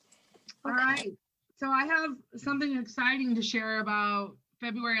 All right. So I have something exciting to share about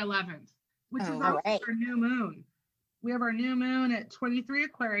February 11th, which is also our new moon. We have our new moon at 23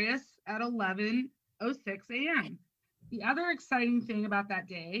 Aquarius at 11:06 a.m. The other exciting thing about that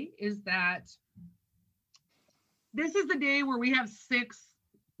day is that this is the day where we have 6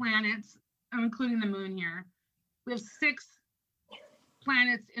 planets. I'm including the moon here. We have 6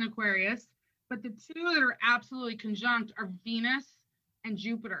 planets in Aquarius, but the 2 that are absolutely conjunct are Venus and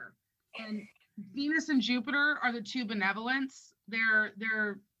Jupiter. And Venus and Jupiter are the 2 benevolents. They're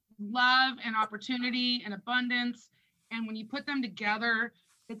love and opportunity and abundance. And when you put them together,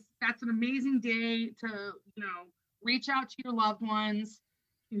 that's an amazing day to, reach out to your loved ones,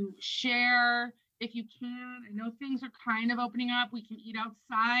 to share if you can. I know things are kind of opening up. We can eat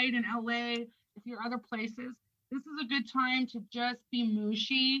outside in LA. If you're other places, this is a good time to just be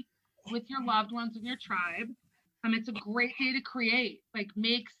mushy with your loved ones and your tribe. It's a great day to create, like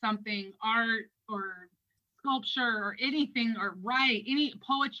make something, art or sculpture or anything, or write any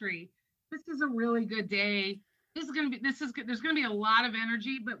poetry. This is a really good day. There's going to be a lot of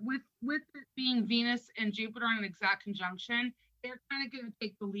energy, but with it being Venus and Jupiter on an exact conjunction, they're kind of going to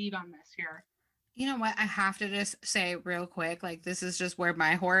take the lead on this here. You know what? I have to just say real quick, like this is just where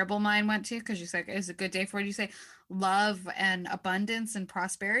my horrible mind went to, because you said it's a good day for what you say, love and abundance and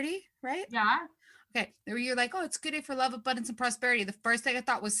prosperity, right? Yeah. Okay. You're like, oh, it's a good day for love, abundance, and prosperity. The first thing I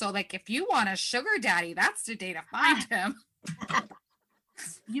thought was, so like if you want a sugar daddy, that's the day to find him.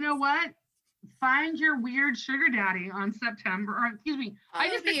 You know what? Find your weird sugar daddy on September, or excuse me, I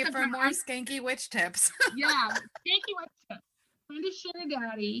just need for more skanky witch tips. Yeah, skanky witch tips. Find a sugar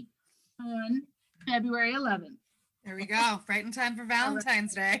daddy on February 11th. There we go. Right in time for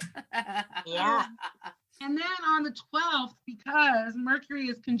Valentine's Day. Yeah. And then on the 12th, because Mercury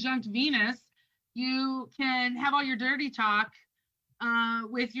is conjunct Venus, you can have all your dirty talk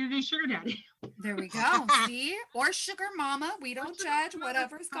with your new sugar daddy. There we go. See? Or sugar mama. We don't judge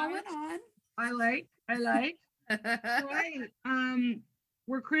whatever's going on. I like. Right.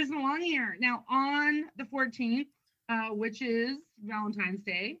 We're cruising along here. Now on the 14th, which is Valentine's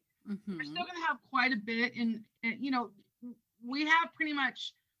Day, we're still going to have quite a bit in, we have pretty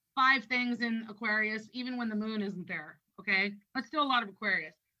much 5 things in Aquarius, even when the moon isn't there. Okay. That's still a lot of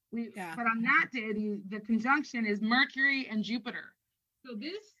Aquarius. But on that day, the conjunction is Mercury and Jupiter. So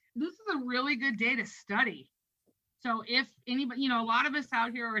this is a really good day to study. So if anybody, a lot of us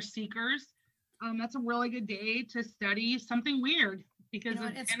out here are seekers, that's a really good day to study something weird, because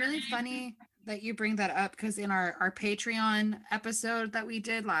it's really funny that you bring that up, because in our Patreon episode that we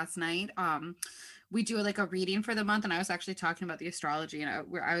did last night, we do like a reading for the month, and I was actually talking about the astrology, and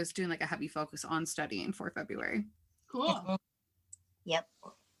I was doing like a heavy focus on studying for February. Cool. Yep.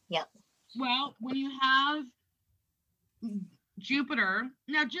 Well, when you have Jupiter,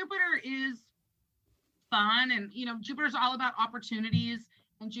 now Jupiter is fun, and Jupiter's all about opportunities,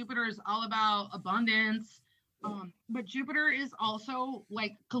 and Jupiter is all about abundance. But Jupiter is also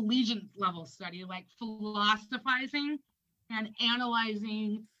like collegiate level study, like philosophizing and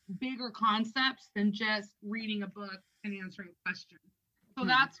analyzing bigger concepts than just reading a book and answering a question. So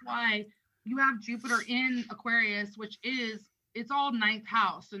that's why you have Jupiter in Aquarius, which it's all 9th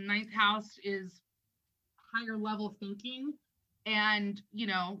house, and 9th house is higher level thinking. And,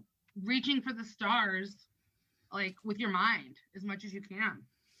 reaching for the stars, like with your mind as much as you can.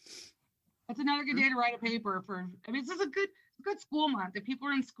 That's another good day to write a paper for. I mean, this is a good school month. If people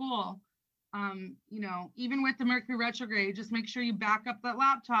are in school, even with the Mercury retrograde, just make sure you back up that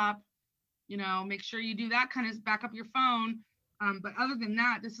laptop. Make sure you do that kind of back up your phone. But other than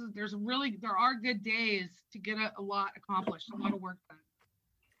that, there are good days to get a lot accomplished, a lot of work done.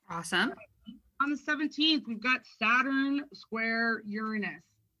 Awesome. On the 17th, we've got Saturn square Uranus,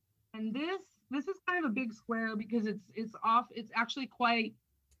 and this is kind of a big square because it's actually quite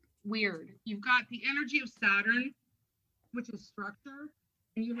weird. You've got the energy of Saturn, which is structure,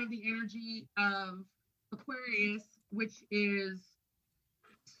 and you have the energy of Aquarius, which is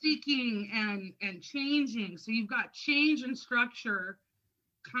seeking and changing. So you've got change and structure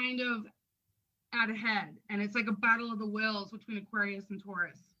kind of at a head, and it's like a battle of the wills between Aquarius and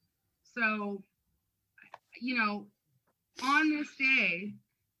Taurus. So, on this day,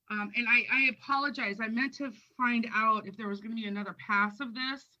 and I apologize, I meant to find out if there was going to be another pass of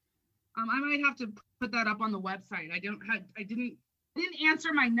this. I might have to put that up on the website. I didn't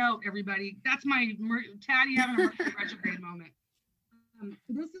answer my note, everybody. That's my Taddy having a Mercury retrograde moment.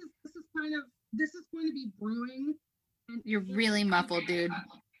 This is going to be brewing. And You're really muffled, dude.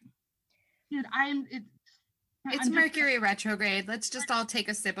 Dude, It's Mercury retrograde. Let's just all take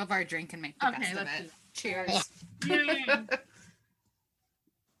a sip of our drink and make the best of it. Cheers. Yay.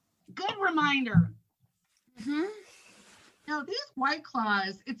 Good reminder. Mm-hmm. Now these White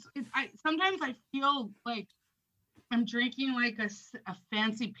Claws, sometimes I feel like I'm drinking like a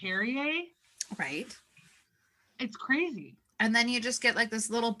fancy Perrier. Right. It's crazy. And then you just get like this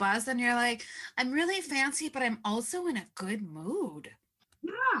little buzz and you're like, I'm really fancy, but I'm also in a good mood.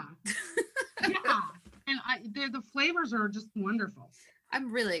 Yeah. Yeah. And the flavors are just wonderful.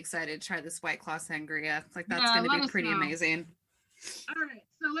 I'm really excited to try this White Claw sangria. Like that's going to be pretty amazing. All right.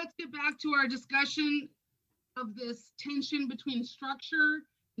 So let's get back to our discussion of this tension between structure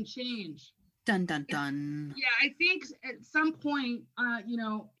and change. Dun, dun, dun. Yeah, I think at some point,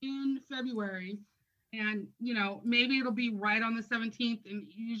 in February, and, maybe it'll be right on the 17th, and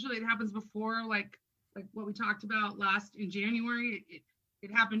usually it happens before, like what we talked about in January.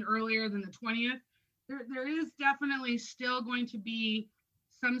 It happened earlier than the 20th. There is definitely still going to be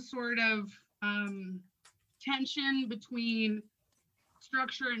some sort of tension between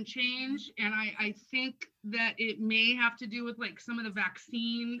structure and change, and I think that it may have to do with like some of the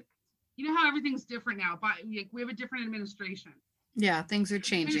vaccine. You know how everything's different now, but we have a different administration. Yeah, things are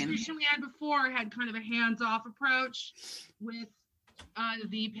changing. The administration we had before had kind of a hands-off approach with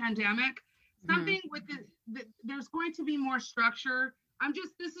the pandemic. Something with there's going to be more structure.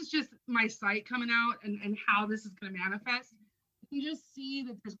 This is just my site coming out and how this is going to manifest. You can just see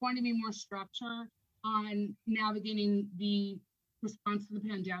that there's going to be more structure on navigating the response to the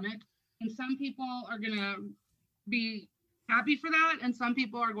pandemic. And some people are going to be happy for that, and some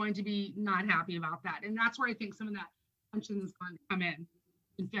people are going to be not happy about that. And that's where I think some of that tension is going to come in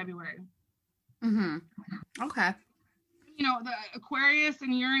February. Mm-hmm. Okay. The Aquarius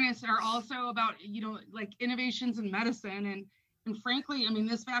and Uranus are also about, like innovations in medicine. And frankly, I mean,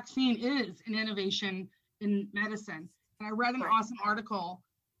 this vaccine is an innovation in medicine. And I read an awesome article.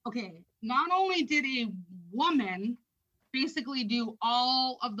 Okay, not only did a woman basically do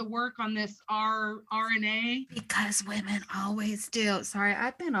all of the work on this RNA. Because women always do. Sorry,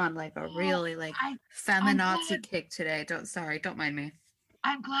 I've been on like a really feminazi kick today. Don't mind me.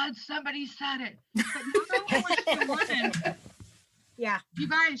 I'm glad somebody said it. But not only was she a woman, yeah. You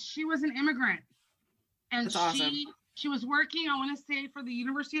guys, she was an immigrant. And that's awesome. She was working, I want to say, for the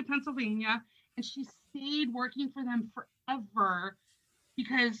University of Pennsylvania, and she stayed working for them forever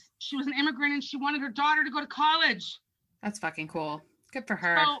because she was an immigrant and she wanted her daughter to go to college. That's fucking cool. Good for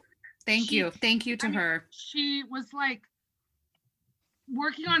her. So Thank you to her. She was like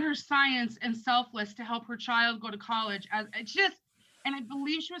working on her science and selfless to help her child go to college. And I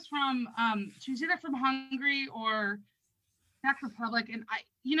believe she was either from Hungary or Czech Republic. And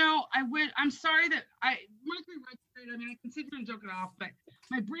I'm sorry that Mercury retrograde, I mean, I can sit here and joke it off, but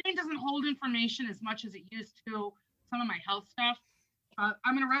my brain doesn't hold information as much as it used to some of my health stuff. I'm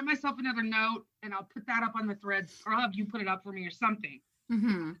going to write myself another note and I'll put that up on the threads, or I'll have you put it up for me or something.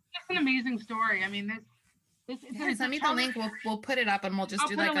 Mm-hmm. It's an amazing story. I mean, send me the link. We'll put it up and we'll just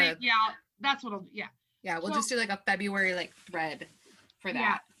do like a. Yeah, that's what I'll do. Yeah. Yeah, we'll just do like a February thread for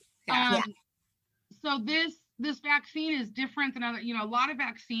that. Yeah. So this vaccine is different than other. A lot of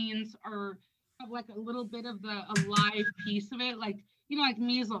vaccines have like a little bit of a live piece of it, like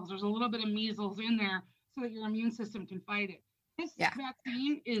measles. There's a little bit of measles in there so that your immune system can fight it. This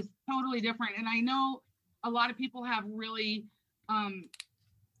vaccine is totally different, and I know a lot of people have really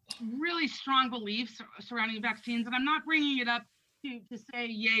really strong beliefs surrounding vaccines, and I'm not bringing it up to say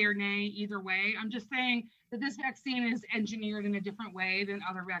yay or nay either way. I'm just saying that this vaccine is engineered in a different way than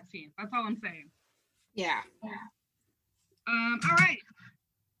other vaccines. That's all I'm saying. Yeah. All right.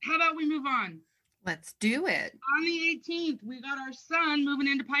 How about we move on? Let's do it. On the 18th, we got our sun moving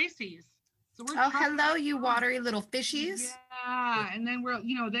into Pisces. So we're hello, you watery little fishies. Yeah, and then we're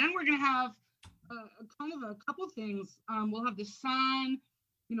gonna have a kind of a couple things. We'll have the sun.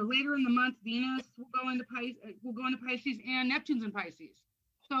 Later in the month, Venus will go into Pisces, and Neptune's in Pisces.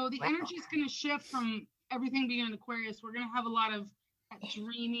 So the energy is going to shift from everything being in Aquarius. We're going to have a lot of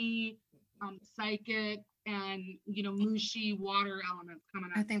dreamy, psychic, and mushy water elements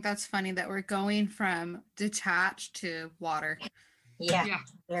coming up. I think that's funny that we're going from detached to water. Yeah.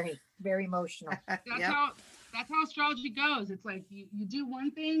 Very, very emotional. That's how astrology goes. It's like you do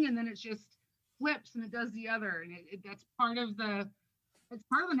one thing and then it just flips and it does the other, and that's part of the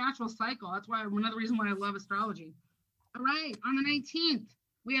natural cycle. That's why another reason why I love astrology. All right, on the 19th,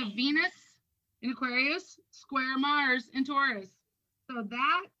 we have Venus in Aquarius, square Mars in Taurus. So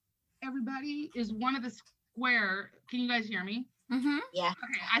that, everybody, is one of the square. Can you guys hear me? Mm-hmm. Yeah.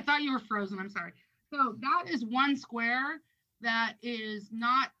 Okay, I thought you were frozen. I'm sorry. So that is one square that is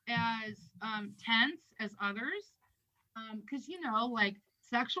not as tense as others, because like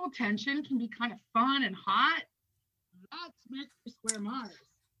sexual tension can be kind of fun and hot. That's Mercury square Mars.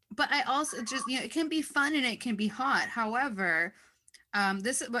 But I also just, it can be fun and it can be hot. However,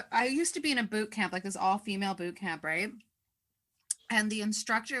 I used to be in a boot camp, like this all-female boot camp, right? And the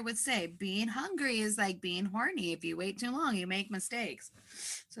instructor would say, being hungry is like being horny. If you wait too long, you make mistakes.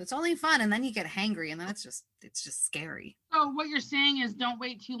 So it's only fun, and then you get hangry, and then it's just scary. So what you're saying is don't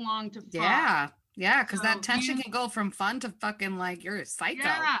wait too long to fuck. Yeah, because that tension can go from fun to fucking like you're a psycho.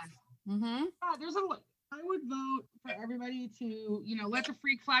 Yeah. Mm-hmm. Yeah, I would vote for everybody to, let the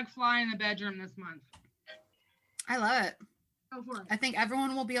freak flag fly in the bedroom this month. I love it. Go for it. I think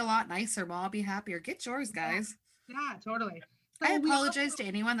everyone will be a lot nicer. We'll all be happier. Get yours, guys. Yeah, totally. So I apologize to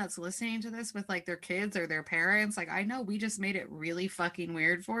anyone that's listening to this with like their kids or their parents. Like, I know we just made it really fucking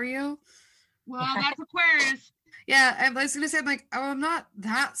weird for you. Well, that's Aquarius. Yeah, I was gonna say, I'm not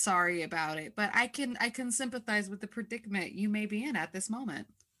that sorry about it, but I can sympathize with the predicament you may be in at this moment.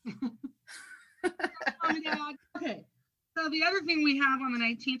 Okay. So the other thing we have on the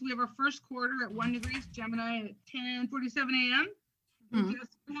 19th, we have our first quarter at 1 degrees Gemini at 10:47 a.m. Mm-hmm. Guess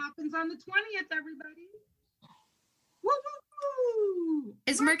what happens on the 20th, everybody? Woo, woo, woo.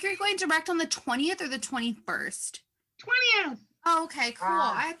 Is Mercury going direct on the 20th or the 21st? 20th. Oh, okay, cool.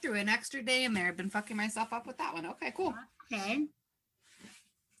 I threw an extra day in there. I've been fucking myself up with that one. Okay, cool. Okay.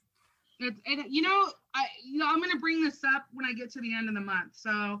 I'm going to bring this up when I get to the end of the month.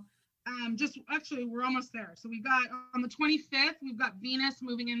 So we're almost there. So we got on the 25th, we've got Venus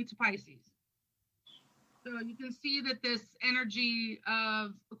moving into Pisces. So you can see that this energy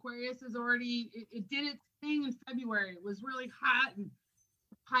of Aquarius is already, it did its thing in February. It was really hot and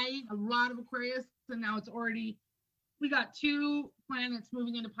tight, a lot of Aquarius, and now it's already, we got 2 planets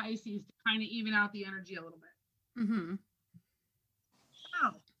moving into Pisces to kind of even out the energy a little bit. Mm-hmm.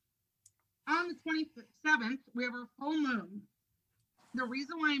 So on the 27th, we have our full moon. The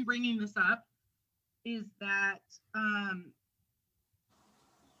reason why I'm bringing this up is that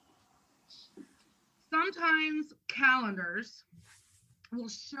sometimes calendars will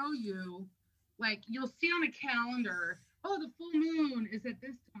show you, like, you'll see on a calendar, oh, the full moon is at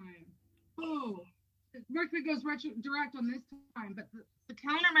this time. Oh, Mercury goes direct on this time, but the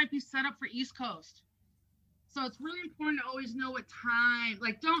calendar might be set up for East Coast. So it's really important to always know what time,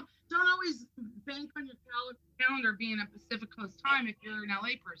 like, don't always bank on your calendar being a Pacific Coast time if you're an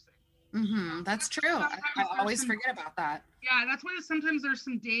LA person. Mm-hmm. That's true. I always forget about that. Yeah, that's why sometimes there's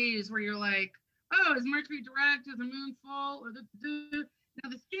some days where you're like, oh, is Mercury direct? Is the moon full? Now,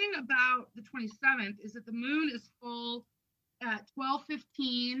 the thing about the 27th is that the moon is full at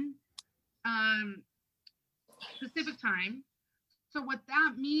 12:15 Pacific time. So what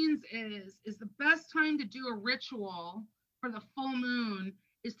that means is the best time to do a ritual for the full moon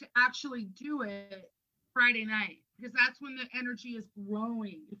is to actually do it Friday night, because that's when the energy is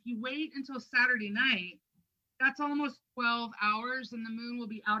growing. If you wait until Saturday night, that's almost 12 hours and the moon will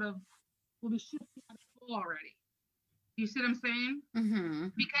be shifting out of full already. You see what I'm saying? Mm-hmm.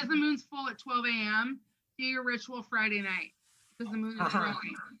 Because the moon's full at 12 a.m., do your ritual Friday night because the moon is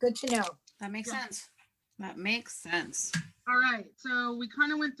growing. Good to know. That makes sense. That makes sense. All right, so we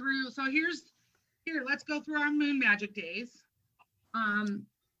kind of went through. So let's go through our moon magic days. All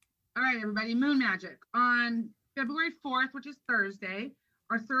right, everybody, moon magic on February 4th, which is Thursday.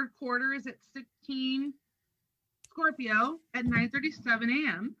 Our third quarter is at 16 Scorpio at 9:37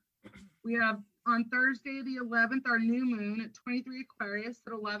 a.m. We have on Thursday the 11th our new moon at 23 Aquarius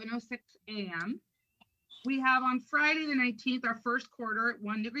at 11:06 a.m. We have on Friday the 19th our first quarter at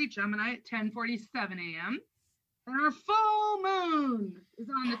 1 degree Gemini at 10:47 a.m. And our full moon is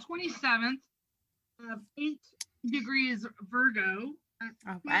on the 27th of 8 degrees Virgo at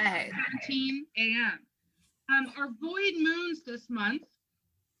All right. 17 a.m. Our void moons this month,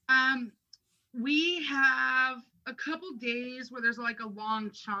 we have a couple days where there's like a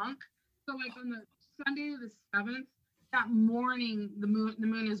long chunk. So like on the Sunday the 7th, that morning the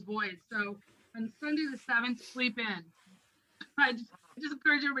moon is void. So on Sunday the 7th, sleep in. I just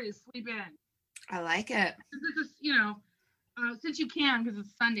encourage everybody to sleep in. I like it. This is, since you can, because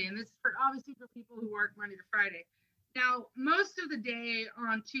it's Sunday, and this is obviously for people who work Monday to Friday. Now, most of the day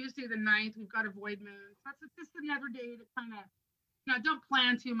on Tuesday the 9th, we've got a void moon. So that's just another day to kind of, don't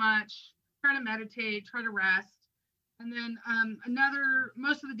plan too much, try to meditate, try to rest. And then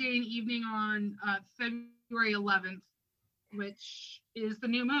most of the day and evening on February 11th, which is the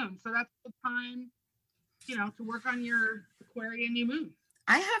new moon. So that's the time, to work on your Aquarian new moon.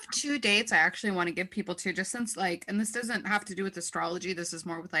 I have 2 dates I actually want to give people to, just since and this doesn't have to do with astrology. This is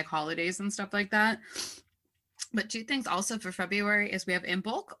more with like holidays and stuff like that. But 2 things also for February is we have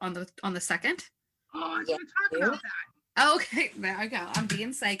Imbolc on the 2nd. Oh, I was going to talk about that. Okay, there I go. I'm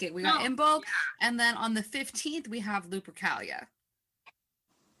being psychic. We got Imbolc, and then on the 15th we have Lupercalia.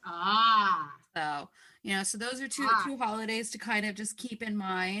 So, so those are two holidays to kind of just keep in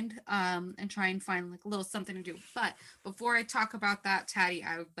mind, and try and find like a little something to do. But before I talk about that, Taddy,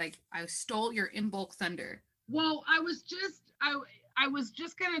 I stole your Imbolc thunder. Well, I was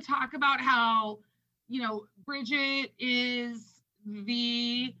just going to talk about how, Bridget is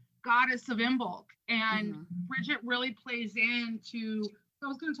the goddess of Imbolc, and Bridget really plays into. I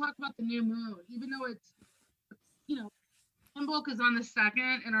was going to talk about the new moon, even though it's, Imbolc is on the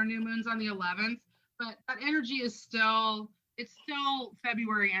 2nd and our new moon's on the 11th, but that energy is still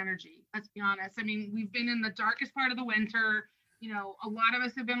February energy. Let's be honest. I mean, we've been in the darkest part of the winter. A lot of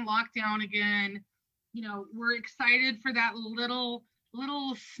us have been locked down again. We're excited for that little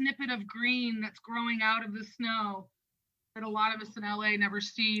snippet of green that's growing out of the snow that a lot of us in LA never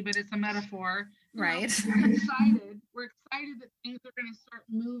see, but it's a metaphor. Right. We're excited. We're excited that things are going to start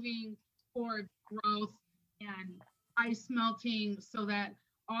moving toward growth and ice melting, so that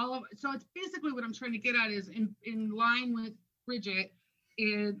so it's basically what I'm trying to get at is in line with Bridget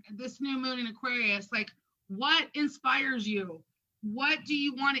in this new moon in Aquarius, like what inspires you? What do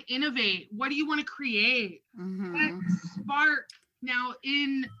you want to innovate? What do you want to create? What spark? Now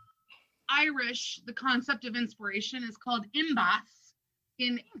in Irish, the concept of inspiration is called imbas.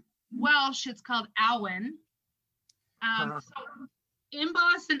 In Welsh, it's called awen. So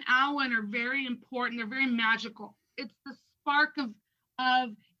imbas and awen are very important. They're very magical. It's the spark of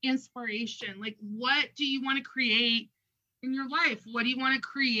inspiration. Like, what do you want to create in your life? What do you want to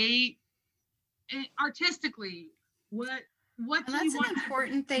create artistically? What do that's you want? An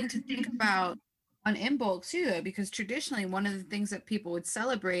important thing to think about on Imbolc too, though, because traditionally one of the things that people would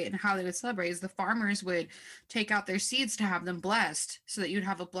celebrate and how they would celebrate is the farmers would take out their seeds to have them blessed, so that you'd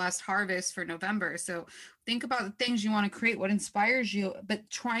have a blessed harvest for November. So think about the things you want to create, what inspires you, but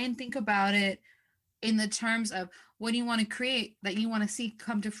try and think about it in the terms of what do you want to create that you want to see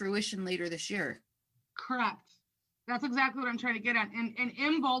come to fruition later this year. Correct. That's exactly what I'm trying to get at. And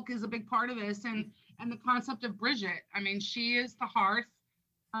Imbolc is a big part of this, and the concept of Bridget. I mean, she is the hearth.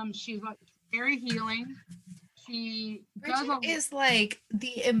 She's like very healing. Bridget is like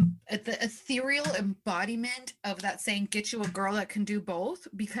the ethereal embodiment of that saying, get you a girl that can do both,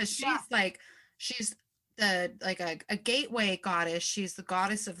 because she's the like a gateway goddess. She's the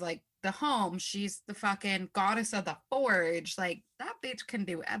goddess of like the home. She's the fucking goddess of the forge. Like, that bitch can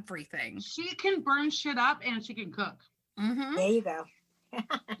do everything. She can burn shit up and she can cook. There you go.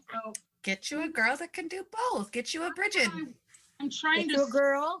 So get you a girl that can do both. Get you a Bridget. I'm trying get you a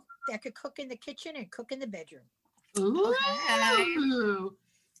girl that could cook in the kitchen and cook in the bedroom. Ooh. Okay.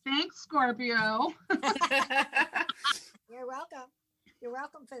 Thanks, Scorpio. You're welcome. You're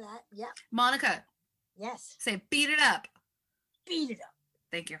welcome for that. Yep. Monica. Yes. Say, beat it up. Beat it up.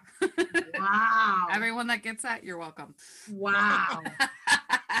 Thank you. Wow. Everyone that gets that, you're welcome. Wow.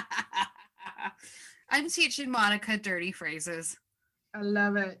 I'm teaching Monica dirty phrases. I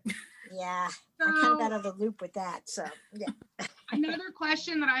love it. Yeah. I kind of got out of the loop with that. So, yeah. Another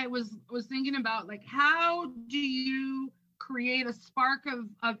question that I was thinking about, like, how do you create a spark of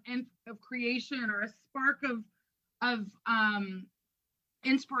creation, or a spark of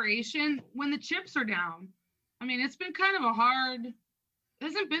inspiration when the chips are down? I mean, it's been kind of it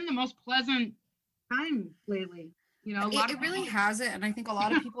hasn't been the most pleasant time lately. You know, a It, lot it of really people, hasn't, and I think a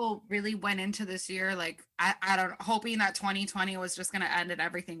lot of people really went into this year like I don't hoping that 2020 was just going to end and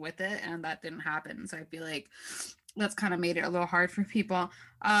everything with it, and that didn't happen. So I feel like that's kind of made it a little hard for people.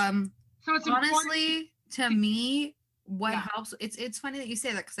 Um, so it's important. Honestly, to me, what Yeah. helps, it's funny that you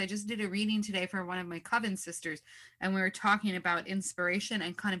say that because I just did a reading today for one of my coven sisters, and we were talking about inspiration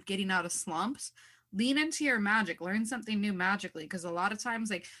and kind of getting out of slumps. Lean into your magic, learn something new magically, because a lot of times,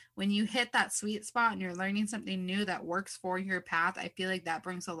 like when you hit that sweet spot and you're learning something new that works for your path, I feel like that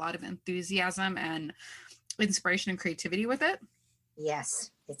brings a lot of enthusiasm and inspiration and creativity with it.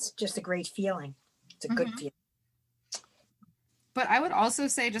 Yes, it's just a great feeling. It's a good Mhm. feeling. But I would also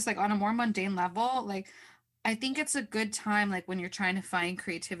say, just like on a more mundane level, like I think it's a good time, like when you're trying to find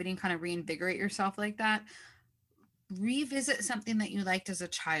creativity and kind of reinvigorate yourself like that, revisit something that you liked as a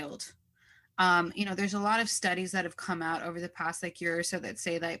child. There's a lot of studies that have come out over the past like year or so that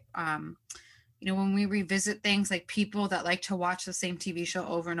say that when we revisit things, like people that like to watch the same TV show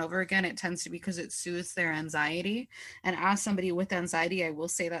over and over again, it tends to be because it soothes their anxiety. And as somebody with anxiety, I will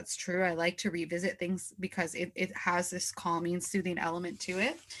say that's true. I like to revisit things because it has this calming, soothing element to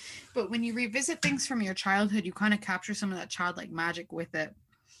it. But when you revisit things from your childhood, you kind of capture some of that childlike magic with it.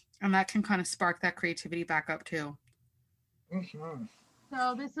 And that can kind of spark that creativity back up too. Hmm.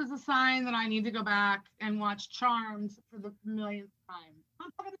 So this is a sign that I need to go back and watch Charmed for the millionth time.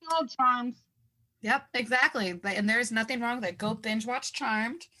 I'm talking the old Charmed. Yep, exactly. And there's nothing wrong with it. Go binge watch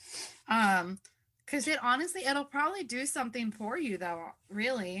Charmed. Because it'll probably do something for you though,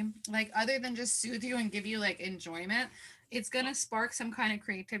 really. Like other than just soothe you and give you like enjoyment, it's gonna spark some kind of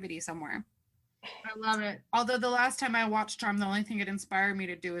creativity somewhere. I love it. Although the last time I watched Charm, the only thing it inspired me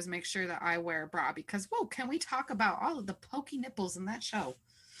to do is make sure that I wear a bra because whoa, can we talk about all of the pokey nipples in that show?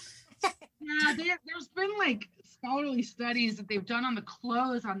 Yeah, there's been like scholarly studies that they've done on the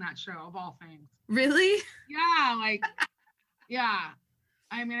clothes on that show, of all things. Really? Yeah, like, yeah.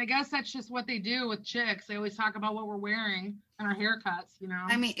 I mean, I guess that's just what they do with chicks. They always talk about what we're wearing and our haircuts, you know?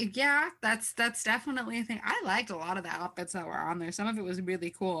 I mean, yeah, that's definitely a thing. I liked a lot of the outfits that were on there. Some of it was really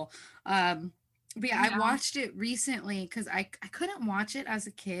cool. But yeah, I Yeah. watched it recently because I couldn't watch it as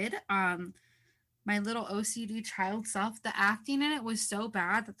a kid. My little OCD child self, the acting in it was so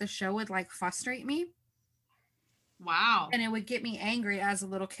bad that the show would like frustrate me Wow. and it would get me angry as a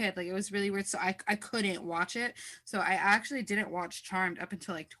little kid. Like it was really weird. So I couldn't watch it. So I actually didn't watch Charmed up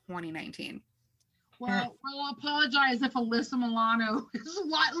until like 2019. Well, I'll apologize if Alyssa Milano is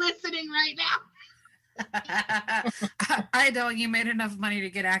listening right now. I don't. You made enough money to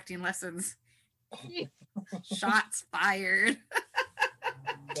get acting lessons. Shots fired.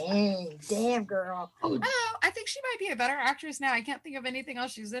 Damn, girl. Oh, I think she might be a better actress now. I can't think of anything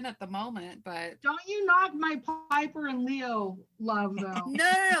else she's in at the moment, but Don't you knock my Piper and Leo love though.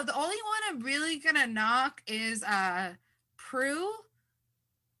 no. The only one I'm really gonna knock is Prue.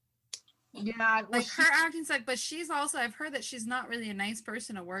 Yeah, well, Like her acting's like, but she's also, I've heard that she's not really a nice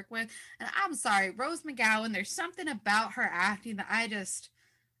person to work with. And I'm sorry, Rose McGowan, there's something about her acting that I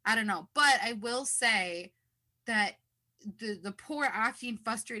don't know. But I will say that the poor acting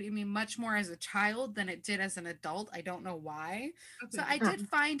frustrated me much more as a child than it did as an adult. I don't know why. So I did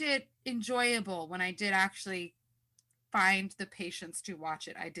find it enjoyable when I did actually find the patience to watch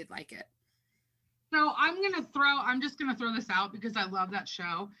it. I did like it. So I'm just gonna throw this out because I love that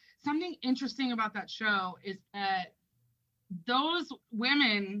show. Something interesting about that show is that those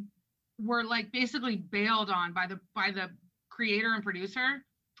women were like basically bailed on by the creator and producer,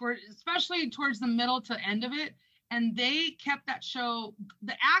 especially towards the middle to end of it. And they kept that show,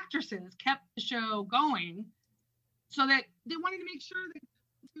 the actresses kept the show going so that they wanted to make sure that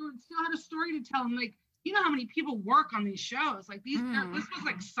they still had a story to tell. And like, you know how many people work on these shows? Like this was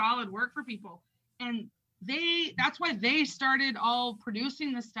like solid work for people. And that's why they started all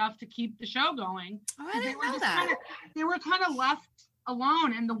producing the stuff to keep the show going. Oh, I didn't know that. They were kind of left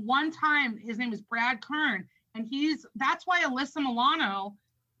alone. And the one time, his name is Brad Kern, and that's why Alyssa Milano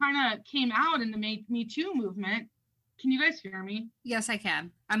kind of came out in the Me Too movement. Can you guys hear me? Yes, I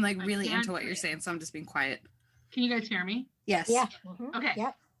can. I'm like really into what you're saying, so I'm just being quiet. Can you guys hear me? Yes. Yeah. Mm-hmm. Okay.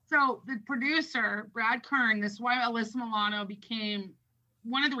 Yep. So the producer, Brad Kern, this is why Alyssa Milano became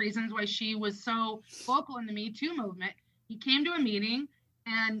one of the reasons why she was so vocal in the Me Too movement. He came to a meeting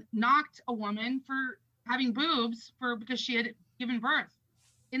and knocked a woman for having boobs because she had given birth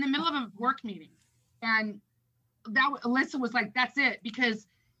in the middle of a work meeting. And Alyssa was like, that's it, because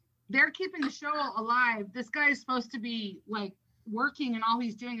they're keeping the show alive. This guy is supposed to be like working, and all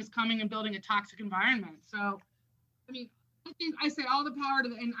he's doing is coming and building a toxic environment. So, I mean, I think I say all the power to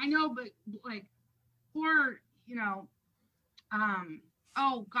and I know, but like, poor,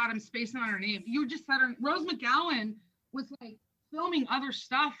 oh God, I'm spacing on her name. You just said her, Rose McGowan was like filming other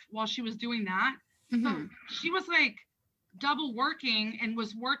stuff while she was doing that. So she was like double working and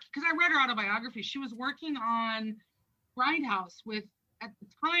was working, because I read her autobiography. She was working on Grindhouse with, at the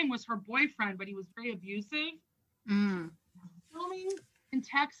time, was her boyfriend, but he was very abusive. Filming in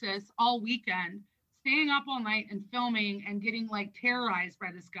Texas all weekend, staying up all night and filming and getting like terrorized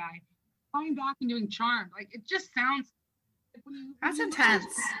by this guy, coming back and doing Charmed. Like, it just sounds like That's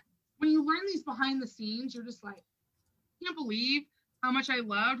intense. When you learn these behind the scenes, you're just like, I can't believe how much I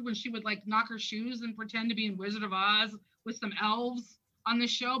loved when she would like knock her shoes and pretend to be in Wizard of Oz with some elves on the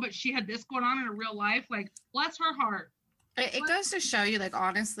show, but she had this going on in her real life. Like, bless her heart. It goes to show you, like,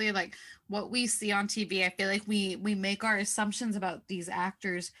 honestly, like what we see on TV, I feel like we make our assumptions about these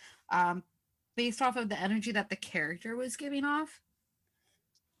actors based off of the energy that the character was giving off,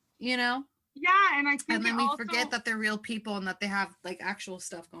 you know? Yeah, and I think, and then we forget that they're real people and that they have like actual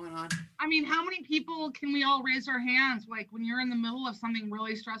stuff going on. I mean, how many people can we all raise our hands? Like, when you're in the middle of something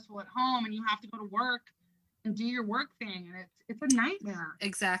really stressful at home and you have to go to work and do your work thing, and it's a nightmare.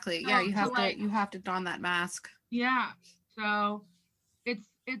 Exactly. Yeah, you have to don that mask. Yeah. So it's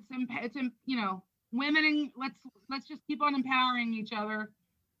you know, women, and let's just keep on empowering each other.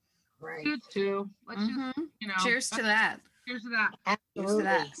 Right. Dudes too. Let's just, you know. Cheers to that. Cheers to that. Absolutely. Cheers to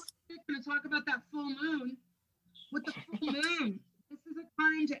that. We're going to talk about that full moon. With the full moon, this is a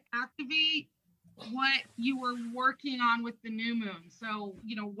time to activate what you were working on with the new moon. So,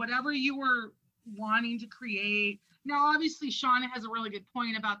 you know, whatever you were wanting to create. Now, obviously, Shauna has a really good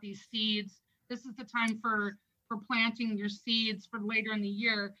point about these seeds. This is the time for planting your seeds for later in the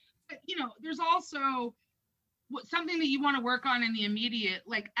year. But, you know, there's also something that you want to work on in the immediate,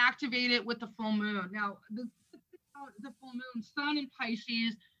 like activate it with the full moon. Now, the full moon, sun in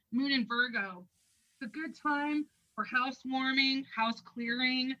Pisces, moon in Virgo. It's a good time for housewarming, house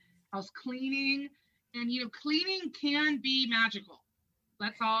clearing, house cleaning. And, you know, cleaning can be magical.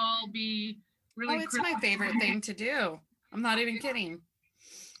 Let's all be really it's my favorite thing to do. I'm not even kidding.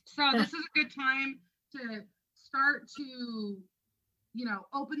 So this is a good time to start to, you know,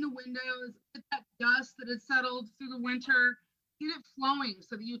 open the windows, get that dust that had settled through the winter, get it flowing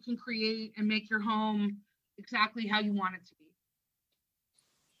so that you can create and make your home exactly how you want it to be.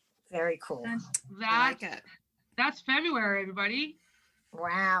 Very cool. I like it. That's February, everybody.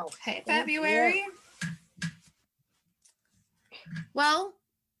 Wow. Hey, February. Well,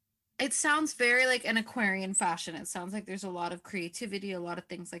 it sounds very like an Aquarian fashion. It sounds like there's a lot of creativity, a lot of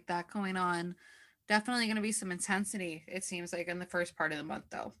things like that going on. Definitely going to be some intensity, it seems like, in the first part of the month,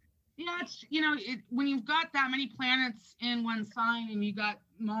 though. Yeah, it's, you know, when you've got that many planets in one sign and you got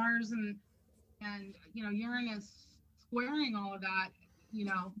Mars and you know, Uranus squaring all of that, you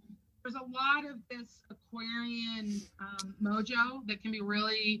know, there's a lot of this Aquarian mojo that can be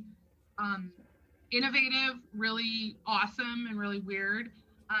really innovative, really awesome, and really weird.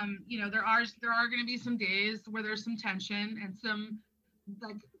 You know, there are going to be some days where there's some tension and some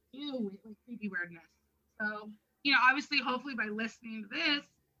like creepy weirdness. So, you know, obviously, hopefully by listening to this,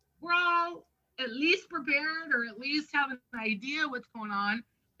 we're all at least prepared or at least have an idea what's going on,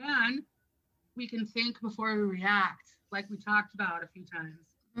 and we can think before we react, like we talked about a few times.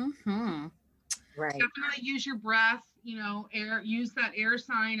 Right. Definitely use your breath, you know, use that air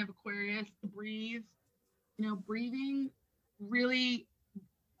sign of Aquarius to breathe. You know, breathing really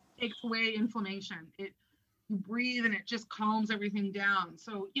takes away inflammation. You breathe and it just calms everything down.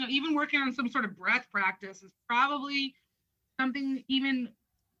 So, you know, even working on some sort of breath practice is probably something even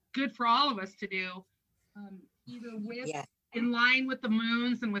good for all of us to do, either with in line with the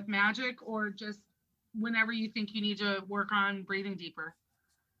moons and with magic, or just whenever you think you need to work on breathing deeper.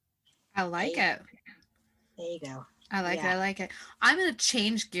 I like it. There you go. I like it. I'm going to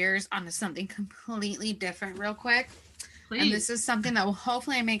change gears onto something completely different real quick. Please. And this is something that will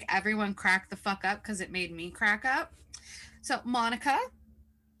hopefully make everyone crack the fuck up, because it made me crack up. So, Monica.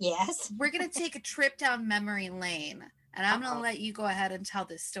 Yes. We're going to take a trip down memory lane. And I'm going to let you go ahead and tell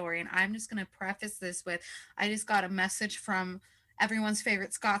this story. And I'm just going to preface this with, I just got a message from everyone's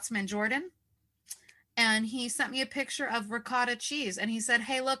favorite Scotsman, Jordan. And he sent me a picture of ricotta cheese. And he said,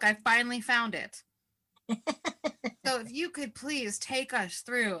 hey, look, I finally found it. So if you could please take us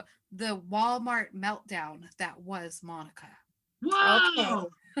through the Walmart meltdown that was Monica. Whoa!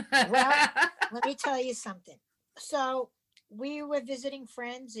 Okay. Well, let me tell you something. So we were visiting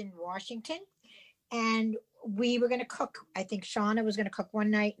friends in Washington, and we were going to cook. I think Shauna was going to cook one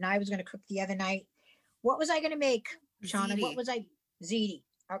night, and I was going to cook the other night. What was I going to make, Shauna? Ziti. What was I? Ziti.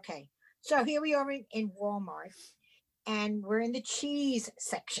 Okay. So here we are in Walmart, and we're in the cheese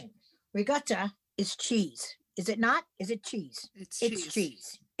section. Ricotta is cheese. Is it not? Is it cheese? It's It's cheese.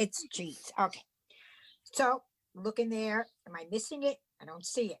 cheese. It's cheese. Okay. So look in there. Am I missing it? I don't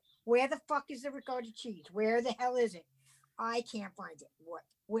see it. Where the fuck is the ricotta cheese? Where the hell is it? I can't find it. What?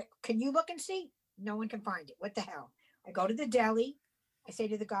 Where, can you look and see? No one can find it. What the hell? I go to the deli. I say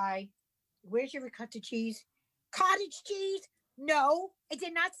to the guy, "Where's your ricotta cheese?" Cottage cheese? No, I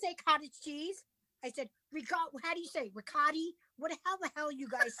did not say cottage cheese. I said ricotta. How do you say it? Ricotta? What the hell you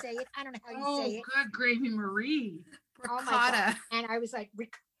guys say it? I don't know how you Oh, say it. good gravy, Marie. Oh my God. Ricotta. And I was like,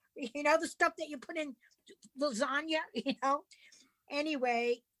 you know, the stuff that you put in lasagna, you know?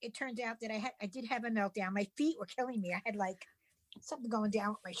 Anyway, it turns out that I did have a meltdown. My feet were killing me. I had like something going down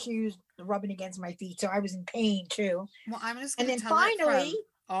with my shoes, rubbing against my feet. So I was in pain too. Well, I'm just And gonna then tell it finally,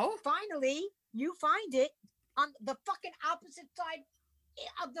 from... finally, you find it on the fucking opposite side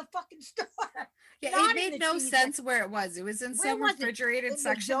of the fucking store. Yeah, Not it in made the no cheese sense where it was. It was in Where some was it? refrigerated In the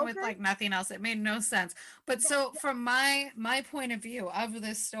section with yogurt? like nothing else. It made no sense. But so from my point of view of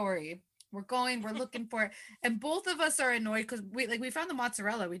this story, we're looking for it, and both of us are annoyed because we found the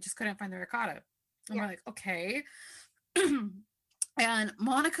mozzarella, we just couldn't find the ricotta, and Yeah. we're like, okay. And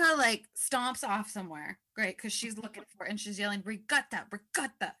Monica like stomps off somewhere, great, because she's looking for it and she's yelling ricotta,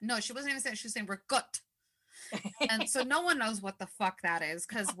 ricotta. No, she wasn't even saying, she was saying ricotta. And so no one knows what the fuck that is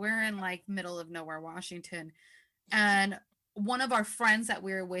because we're in like middle of nowhere, Washington. And one of our friends that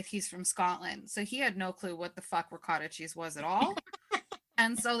we were with, he's from Scotland. So he had no clue what the fuck ricotta cheese was at all.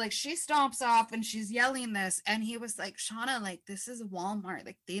 And so like she stomps off and she's yelling this. And he was like, Shauna, like this is Walmart.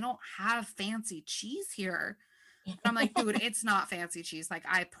 Like they don't have fancy cheese here. And I'm like, dude, it's not fancy cheese. Like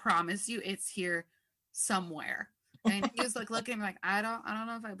I promise you it's here somewhere. And he was like looking at me like, I don't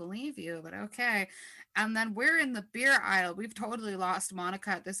know if I believe you, but okay. And then we're in the beer aisle. We've totally lost Monica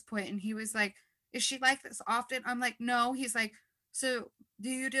at this point. And he was like, is she like this often? I'm like, no. He's like, so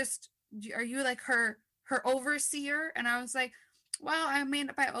are you like her overseer? And I was like, well, I mean,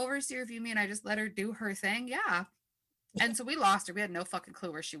 by overseer, if you mean I just let her do her thing, yeah. And so we lost her. We had no fucking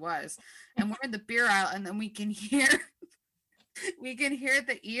clue where she was. And we're in the beer aisle, and then we can hear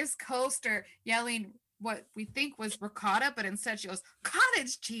the East Coaster yelling what we think was ricotta, but instead she goes,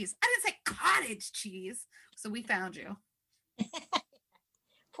 cottage cheese. I didn't say cottage cheese. So we found you.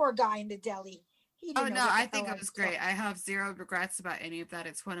 Poor guy in the deli. He Oh didn't no, know what the I think hell it was talking- great. I have zero regrets about any of that.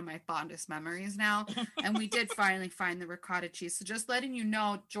 It's one of my fondest memories now. And we did finally find the ricotta cheese. So just letting you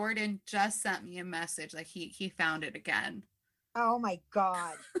know, Jordan just sent me a message like he found it again. Oh my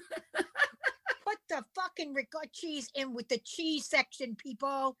God. Put the fucking ricotta cheese in with the cheese section,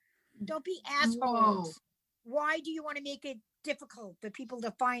 people. Don't be assholes. Why do you want to make it difficult for people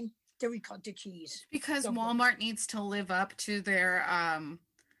to find the ricotta cheese? Because Don't- Walmart needs to live up to their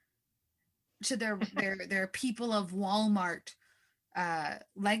their people of Walmart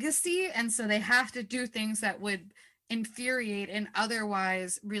legacy, and so they have to do things that would infuriate an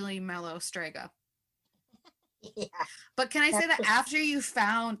otherwise really mellow Strega. Yeah. But can I say That's that after you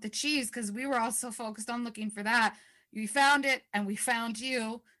found the cheese, because we were all so focused on looking for that, you found it and we found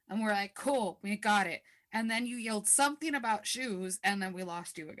you, and we're like, cool, we got it. And then you yelled something about shoes, and then we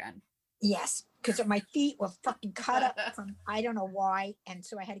lost you again. Yes, because my feet were fucking cut up from I don't know why, and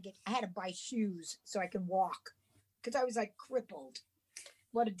so I had to buy shoes so I can walk because I was like crippled.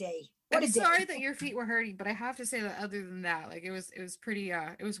 What a day! What I'm a day! sorry that your feet were hurting, but I have to say that other than that, like it was pretty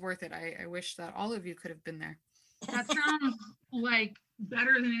it was worth it. I wish that all of you could have been there. That sounds like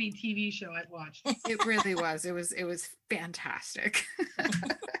better than any TV show I've watched. It really was. It was fantastic.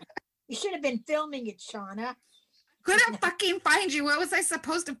 You should have been filming it, Shauna. Couldn't fucking find you. What was I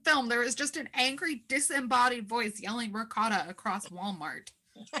supposed to film? There was just an angry, disembodied voice yelling ricotta across Walmart.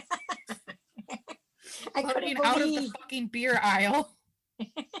 I couldn't Floating out of the believe. fucking beer aisle.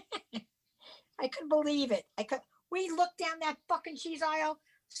 I couldn't believe it. We looked down that fucking cheese aisle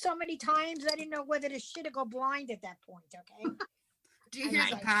so many times. I didn't know whether to shit or go blind at that point. Okay. Do you I hear was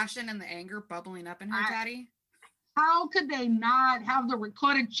the like- passion and the anger bubbling up in her, Daddy? How could they not have the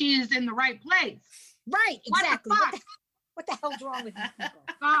ricotta cheese in the right place? Right. What the Exactly. fuck? What the hell's wrong with these people?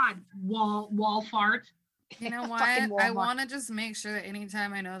 God, wall fart. You know what? Fucking I Walmart. want to just make sure that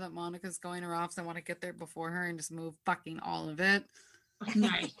anytime I know that Monica's going her off, I want to get there before her and just move fucking all of it.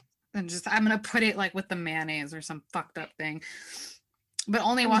 Nice. And just, I'm going to put it like with the mayonnaise or some fucked up thing. But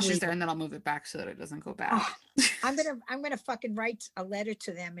only I while believe she's there, it. and then I'll move it back so that it doesn't go bad. Oh, I'm gonna fucking write a letter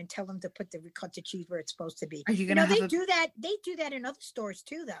to them and tell them to put the ricotta cheese where it's supposed to be. Are you You gonna know, have they a do that. They do that in other stores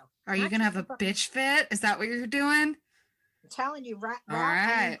too, though. Are you not gonna just have a fucking- bitch fit? Is that what you're doing? I'm telling you, Ralph. All I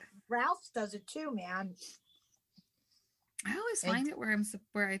mean, right. Ralph's does it too, man. I always And- find it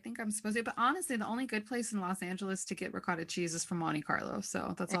where I think I'm supposed to. But honestly, the only good place in Los Angeles to get ricotta cheese is from Monte Carlo. So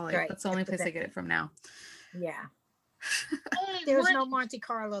that's That's all. right. That's the only That's the place I get it from now. Yeah. Hey, There was what? no Monte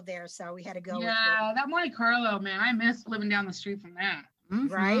Carlo there, so we had to go with Yeah, that Monte Carlo, man. I miss living down the street from that.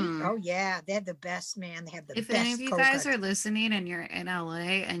 right. Hmm. Oh yeah, they're the best, man. They have the If any of best you cold guys cuts. are listening and you're in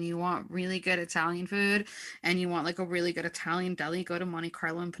LA and you want really good Italian food and you want like a really good Italian deli, go to Monte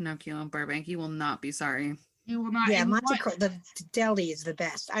Carlo and Pinocchio in Burbank. You will not be sorry. You will not. Yeah, And Monte what? Carlo, the deli is the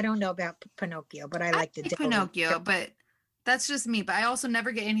best. I don't know about Pinocchio, but I I like the like deli. Pinocchio, but that's just me. But I also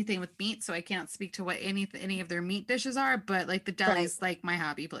never get anything with meat, so I can't speak to what any of their meat dishes are. But like the Right. deli's like my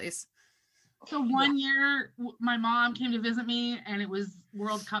happy place. So Yeah. one year, my mom came to visit me, and it was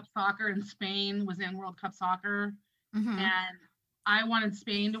World Cup soccer, and Spain was in World Cup soccer, Hmm. and I wanted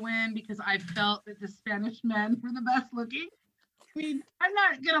Spain to win because I felt that the Spanish men were the best looking. I mean, I'm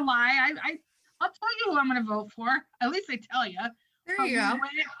not gonna lie. I'll tell you who I'm gonna vote for. At least I tell you. There But you go.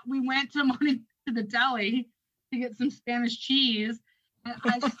 we went to the deli to get some Spanish cheese, and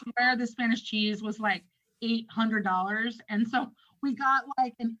I swear the Spanish cheese was like $800, and so we got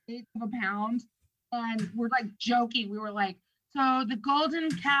like an eighth of a pound, and we're like joking. We were like, so the golden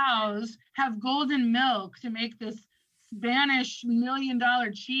cows have golden milk to make this Spanish $1 million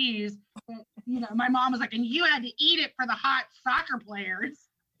cheese. My mom was like, and you had to eat it for the hot soccer players.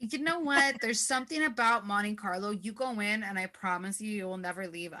 You know what? There's something about Monte Carlo. You go in, and I promise you, you will never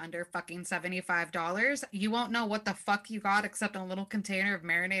leave under fucking $75. You won't know what the fuck you got except a little container of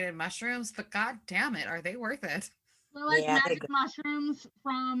marinated mushrooms, but god damn it, are they worth it? They're like Yeah, they're magic good. mushrooms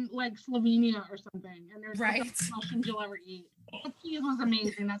from like Slovenia or something, and they're the Right? best mushrooms you'll ever eat. That cheese was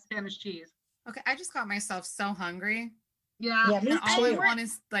amazing. That Spanish cheese. Okay, I just got myself so hungry, Yeah, Yeah, me and all I too. want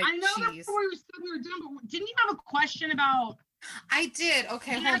is like I know that cheese. before we said we were done, but didn't you have a question about? I did.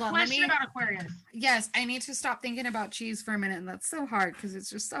 Okay, You had hold a on. Let question me. about Aquarius. Yes, I need to stop thinking about cheese for a minute, and that's so hard because it's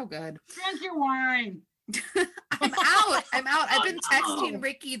just so good. Drink your wine. I'm out. I'm out. I've been Oh, texting no.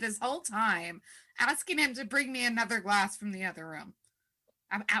 Ricky this whole time, asking him to bring me another glass from the other room.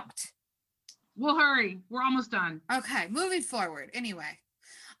 I'm out. We'll hurry. We're almost done. Okay, moving forward. Anyway,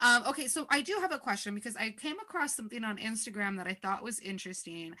 okay, so I do have a question because I came across something on Instagram that I thought was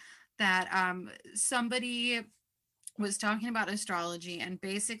interesting. That somebody was talking about astrology and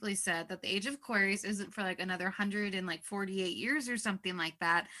basically said that the age of Aquarius isn't for like another 148 years or something like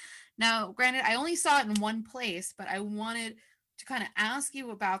that. Now, granted, I only saw it in one place, but I wanted to kind of ask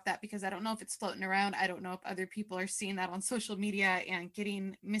you about that because I don't know if it's floating around. I don't know if other people are seeing that on social media and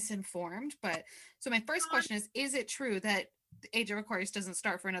getting misinformed. But so my first question is it true that the age of Aquarius doesn't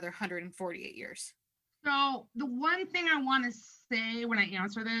start for another 148 years? So the one thing I want to say when I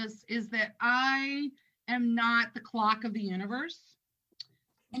answer this is that I am not the clock of the universe.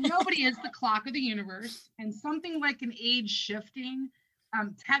 And nobody is the clock of the universe. And something like an age shifting,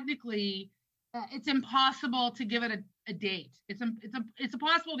 technically, it's impossible to give it a date. It's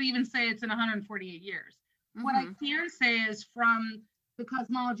impossible to even say it's in 148 years. What I can say is from the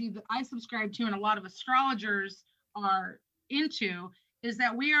cosmology that I subscribe to and a lot of astrologers are into is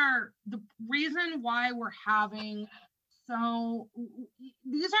that we are the reason why we're having so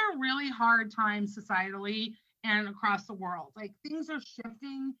these are really hard times societally and across the world. Like things are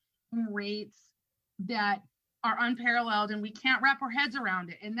shifting in rates that are unparalleled and we can't wrap our heads around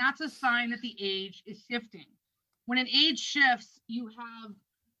it. And that's a sign that the age is shifting. When an age shifts, you have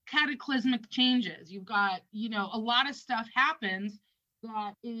cataclysmic changes. You've got, a lot of stuff happens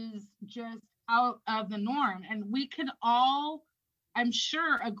that is just out of the norm. And we could all, I'm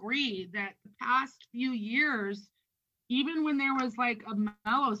sure, agree that the past few years, even when there was like a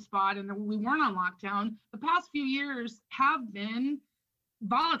mellow spot and we weren't on lockdown, the past few years have been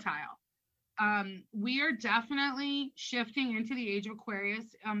volatile. We are definitely shifting into the age of Aquarius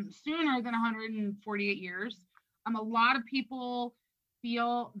sooner than 148 years. A lot of people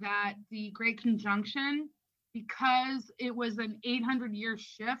feel that the Great Conjunction, because it was an 800-year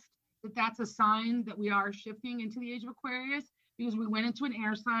shift, that's a sign that we are shifting into the age of Aquarius because we went into an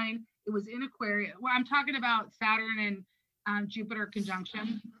air sign. It was in Aquarius. Well, I'm talking about Saturn and Jupiter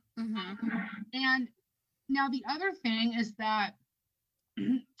conjunction. And now the other thing is that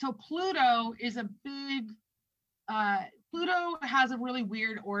so Pluto is a big Pluto has a really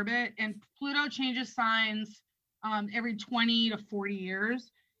weird orbit, and Pluto changes signs every 20 to 40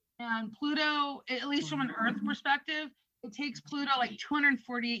 years. And Pluto, at least from an Earth perspective, it takes Pluto like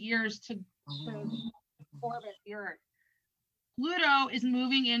 248 years to orbit the Earth. Pluto is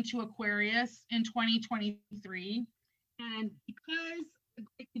moving into Aquarius in 2023. And because the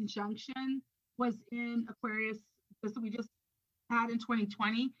Great Conjunction was in Aquarius, because we just had in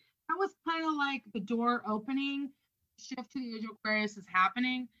 2020, that was kind of like the door opening. Shift to the age of Aquarius is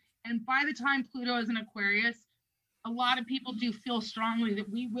happening. And by the time Pluto is in Aquarius, a lot of people do feel strongly that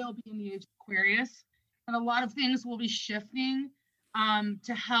we will be in the age of Aquarius. and a lot of things will be shifting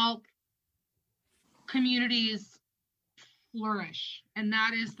to help communities flourish. And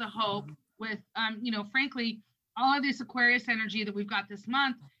that is the hope with, frankly, all of this Aquarius energy that we've got this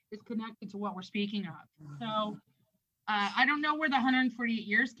month is connected to what we're speaking of. So I don't know where the 148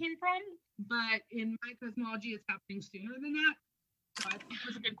 years came from, but in my cosmology, it's happening sooner than that. So I think it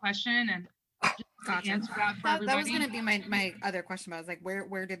was a good question, and Gotcha. answer that for everybody. That was going to be my other question. But I was like,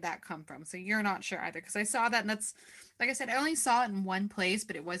 where did that come from? So you're not sure either, because I saw that, and that's, like I said, I only saw it in one place,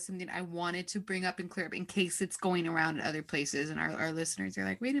 but it was something I wanted to bring up and clear up in case it's going around in other places, and our listeners are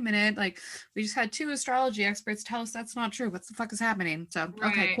like, wait a minute, like we just had 2 astrology experts tell us that's not true. What the fuck is happening? So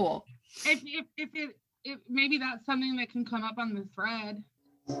okay, cool. If maybe that's something that can come up on the thread.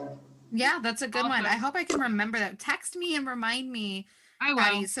 Yeah, that's a good one. I hope I can remember that. Text me and remind me. I will.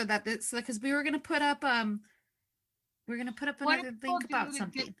 Patty, so that this, because we were gonna put up another link about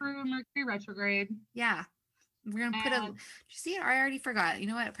something. Through Mercury retrograde. Yeah, we're gonna put a. Did you see it? I already forgot. You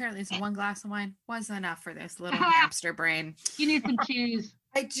know what? Apparently, it's 1 glass of wine wasn't enough for this little hamster brain. You need some cheese.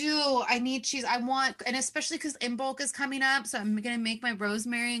 I do. I need cheese. I want, and especially because Imbolc is coming up, so I'm gonna make my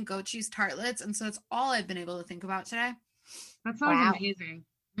rosemary and goat cheese tartlets, and so that's all I've been able to think about today. That sounds amazing.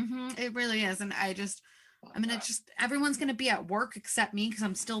 It really is, and everyone's gonna be at work except me because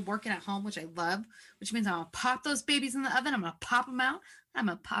I'm still working at home, which I love. Which means I'm gonna pop those babies in the oven. I'm gonna pop them out. I'm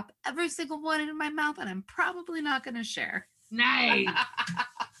gonna pop every single one into my mouth, and I'm probably not gonna share. Nice.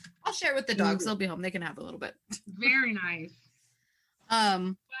 I'll share with the dogs. They'll be home. They can have a little bit. Very nice.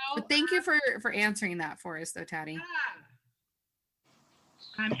 But thank you for answering that for us, though, Taddy. Yeah.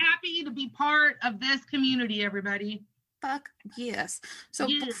 I'm happy to be part of this community, everybody. Fuck yes. So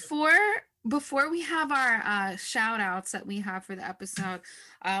Yeah. before we have our shout outs that we have for the episode,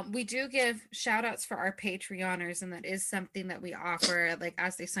 we do give shout outs for our Patreoners, and that is something that we offer, like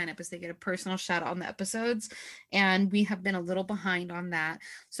as they sign up, as they get a personal shout out on the episodes, and we have been a little behind on that.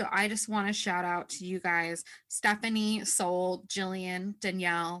 So I just want to shout out to you guys: Stephanie, Soul, Jillian,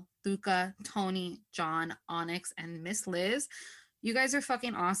 Danielle, Luca, Tony, John, Onyx, and Miss Liz. You guys are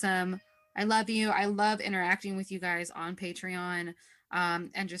fucking awesome. I love you. I love interacting with you guys on Patreon,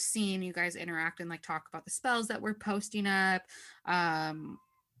 and just seeing you guys interact and like talk about the spells that we're posting up. I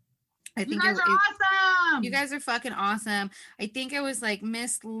think you guys are awesome. You guys are fucking awesome. I think it was like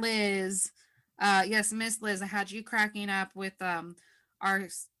Miss Liz. Yes, Miss Liz. I had you cracking up with our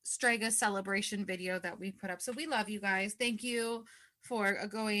Strega celebration video that we put up. So we love you guys. Thank you for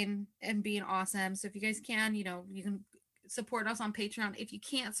going and being awesome. So if you guys can, you can support us on Patreon. If you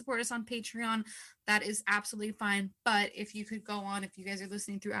can't support us on Patreon, that is absolutely fine. But if you could go on, if you guys are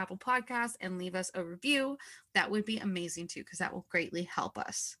listening through Apple Podcasts, and leave us a review, that would be amazing too, because that will greatly help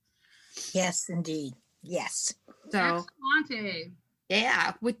us. Yes, indeed. Yes. So, Excellent.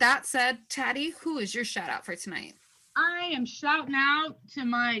 Yeah. With that said, Taddy, who is your shout out for tonight? I am shouting out to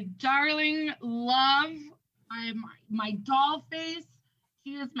my darling love, my doll face.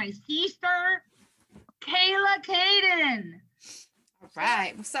 She is my sister, Kayla Caden. All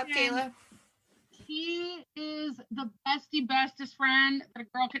right. What's up, Kayla? She is the bestest friend that a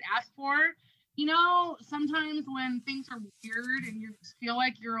girl could ask for. Sometimes when things are weird and you feel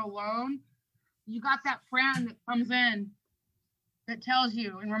like you're alone, you got that friend that comes in that tells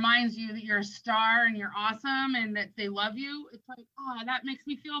you and reminds you that you're a star and you're awesome and that they love you. It's like, oh, that makes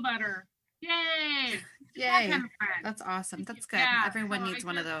me feel better. Yay. Yay. That kind of friend. That's awesome. That's good. Yeah, Everyone needs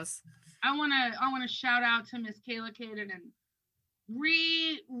one of those. I wanna shout out to Miss Kayla Caden and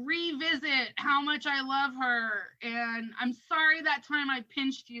revisit how much I love her. And I'm sorry that time I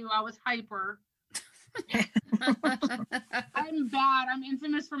pinched you. I was hyper. I'm bad. I'm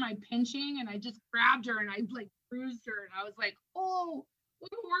infamous for my pinching, and I just grabbed her and I like bruised her, and I was like, oh,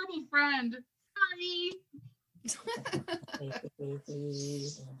 what a horrible friend. Sorry.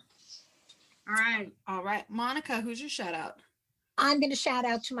 All right. Monica, who's your shout out? I'm going to shout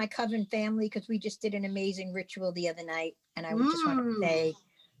out to my Coven family because we just did an amazing ritual the other night. And I would just want to say,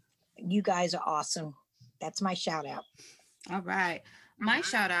 you guys are awesome. That's my shout out. All right. My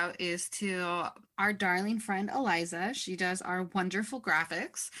shout out is to our darling friend, Eliza. She does our wonderful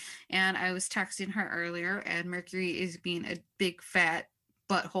graphics. And I was texting her earlier, and Mercury is being a big fat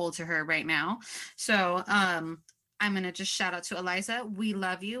butthole to her right now. So I'm going to just shout out to Eliza. We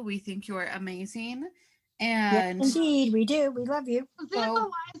love you. We think you're amazing. And yes, indeed, we do. We love you. Is this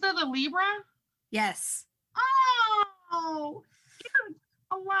Eliza the Libra? Yes. Oh, you're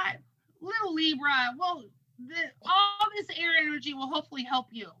a lot. Little Libra. Well, all this air energy will hopefully help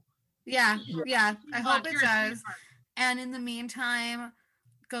you. Yeah. I hope it does. And in the meantime,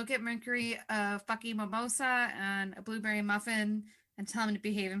 go get Mercury a fucking mimosa and a blueberry muffin and tell him to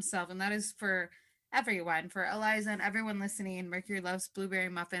behave himself. And that is for everyone, for Eliza and everyone listening, Mercury loves blueberry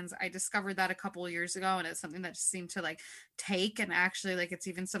muffins. I discovered that a couple of years ago, and it's something that just seemed to like take, and actually like it's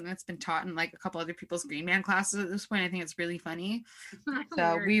even something that's been taught in like a couple other people's Green Man classes at this point. I think it's really funny.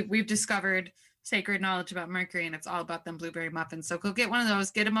 So we've discovered sacred knowledge about Mercury, and it's all about them blueberry muffins. So go get one of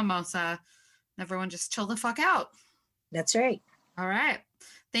those, get a mimosa, and everyone just chill the fuck out. That's right. All right.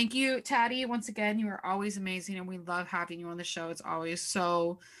 Thank you, Taddy. Once again, you are always amazing, and we love having you on the show. It's always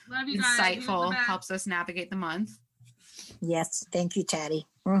so Love you guys. insightful, helps us navigate the month. Yes, thank you, Taddy.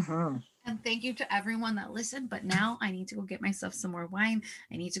 Mm-hmm. And thank you to everyone that listened. But now I need to go get myself some more wine.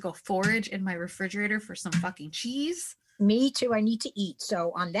 I need to go forage in my refrigerator for some fucking cheese. Me too. I need to eat.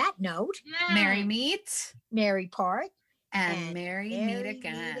 So on that note, Merry meet. Merry part. And merry meet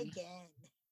again.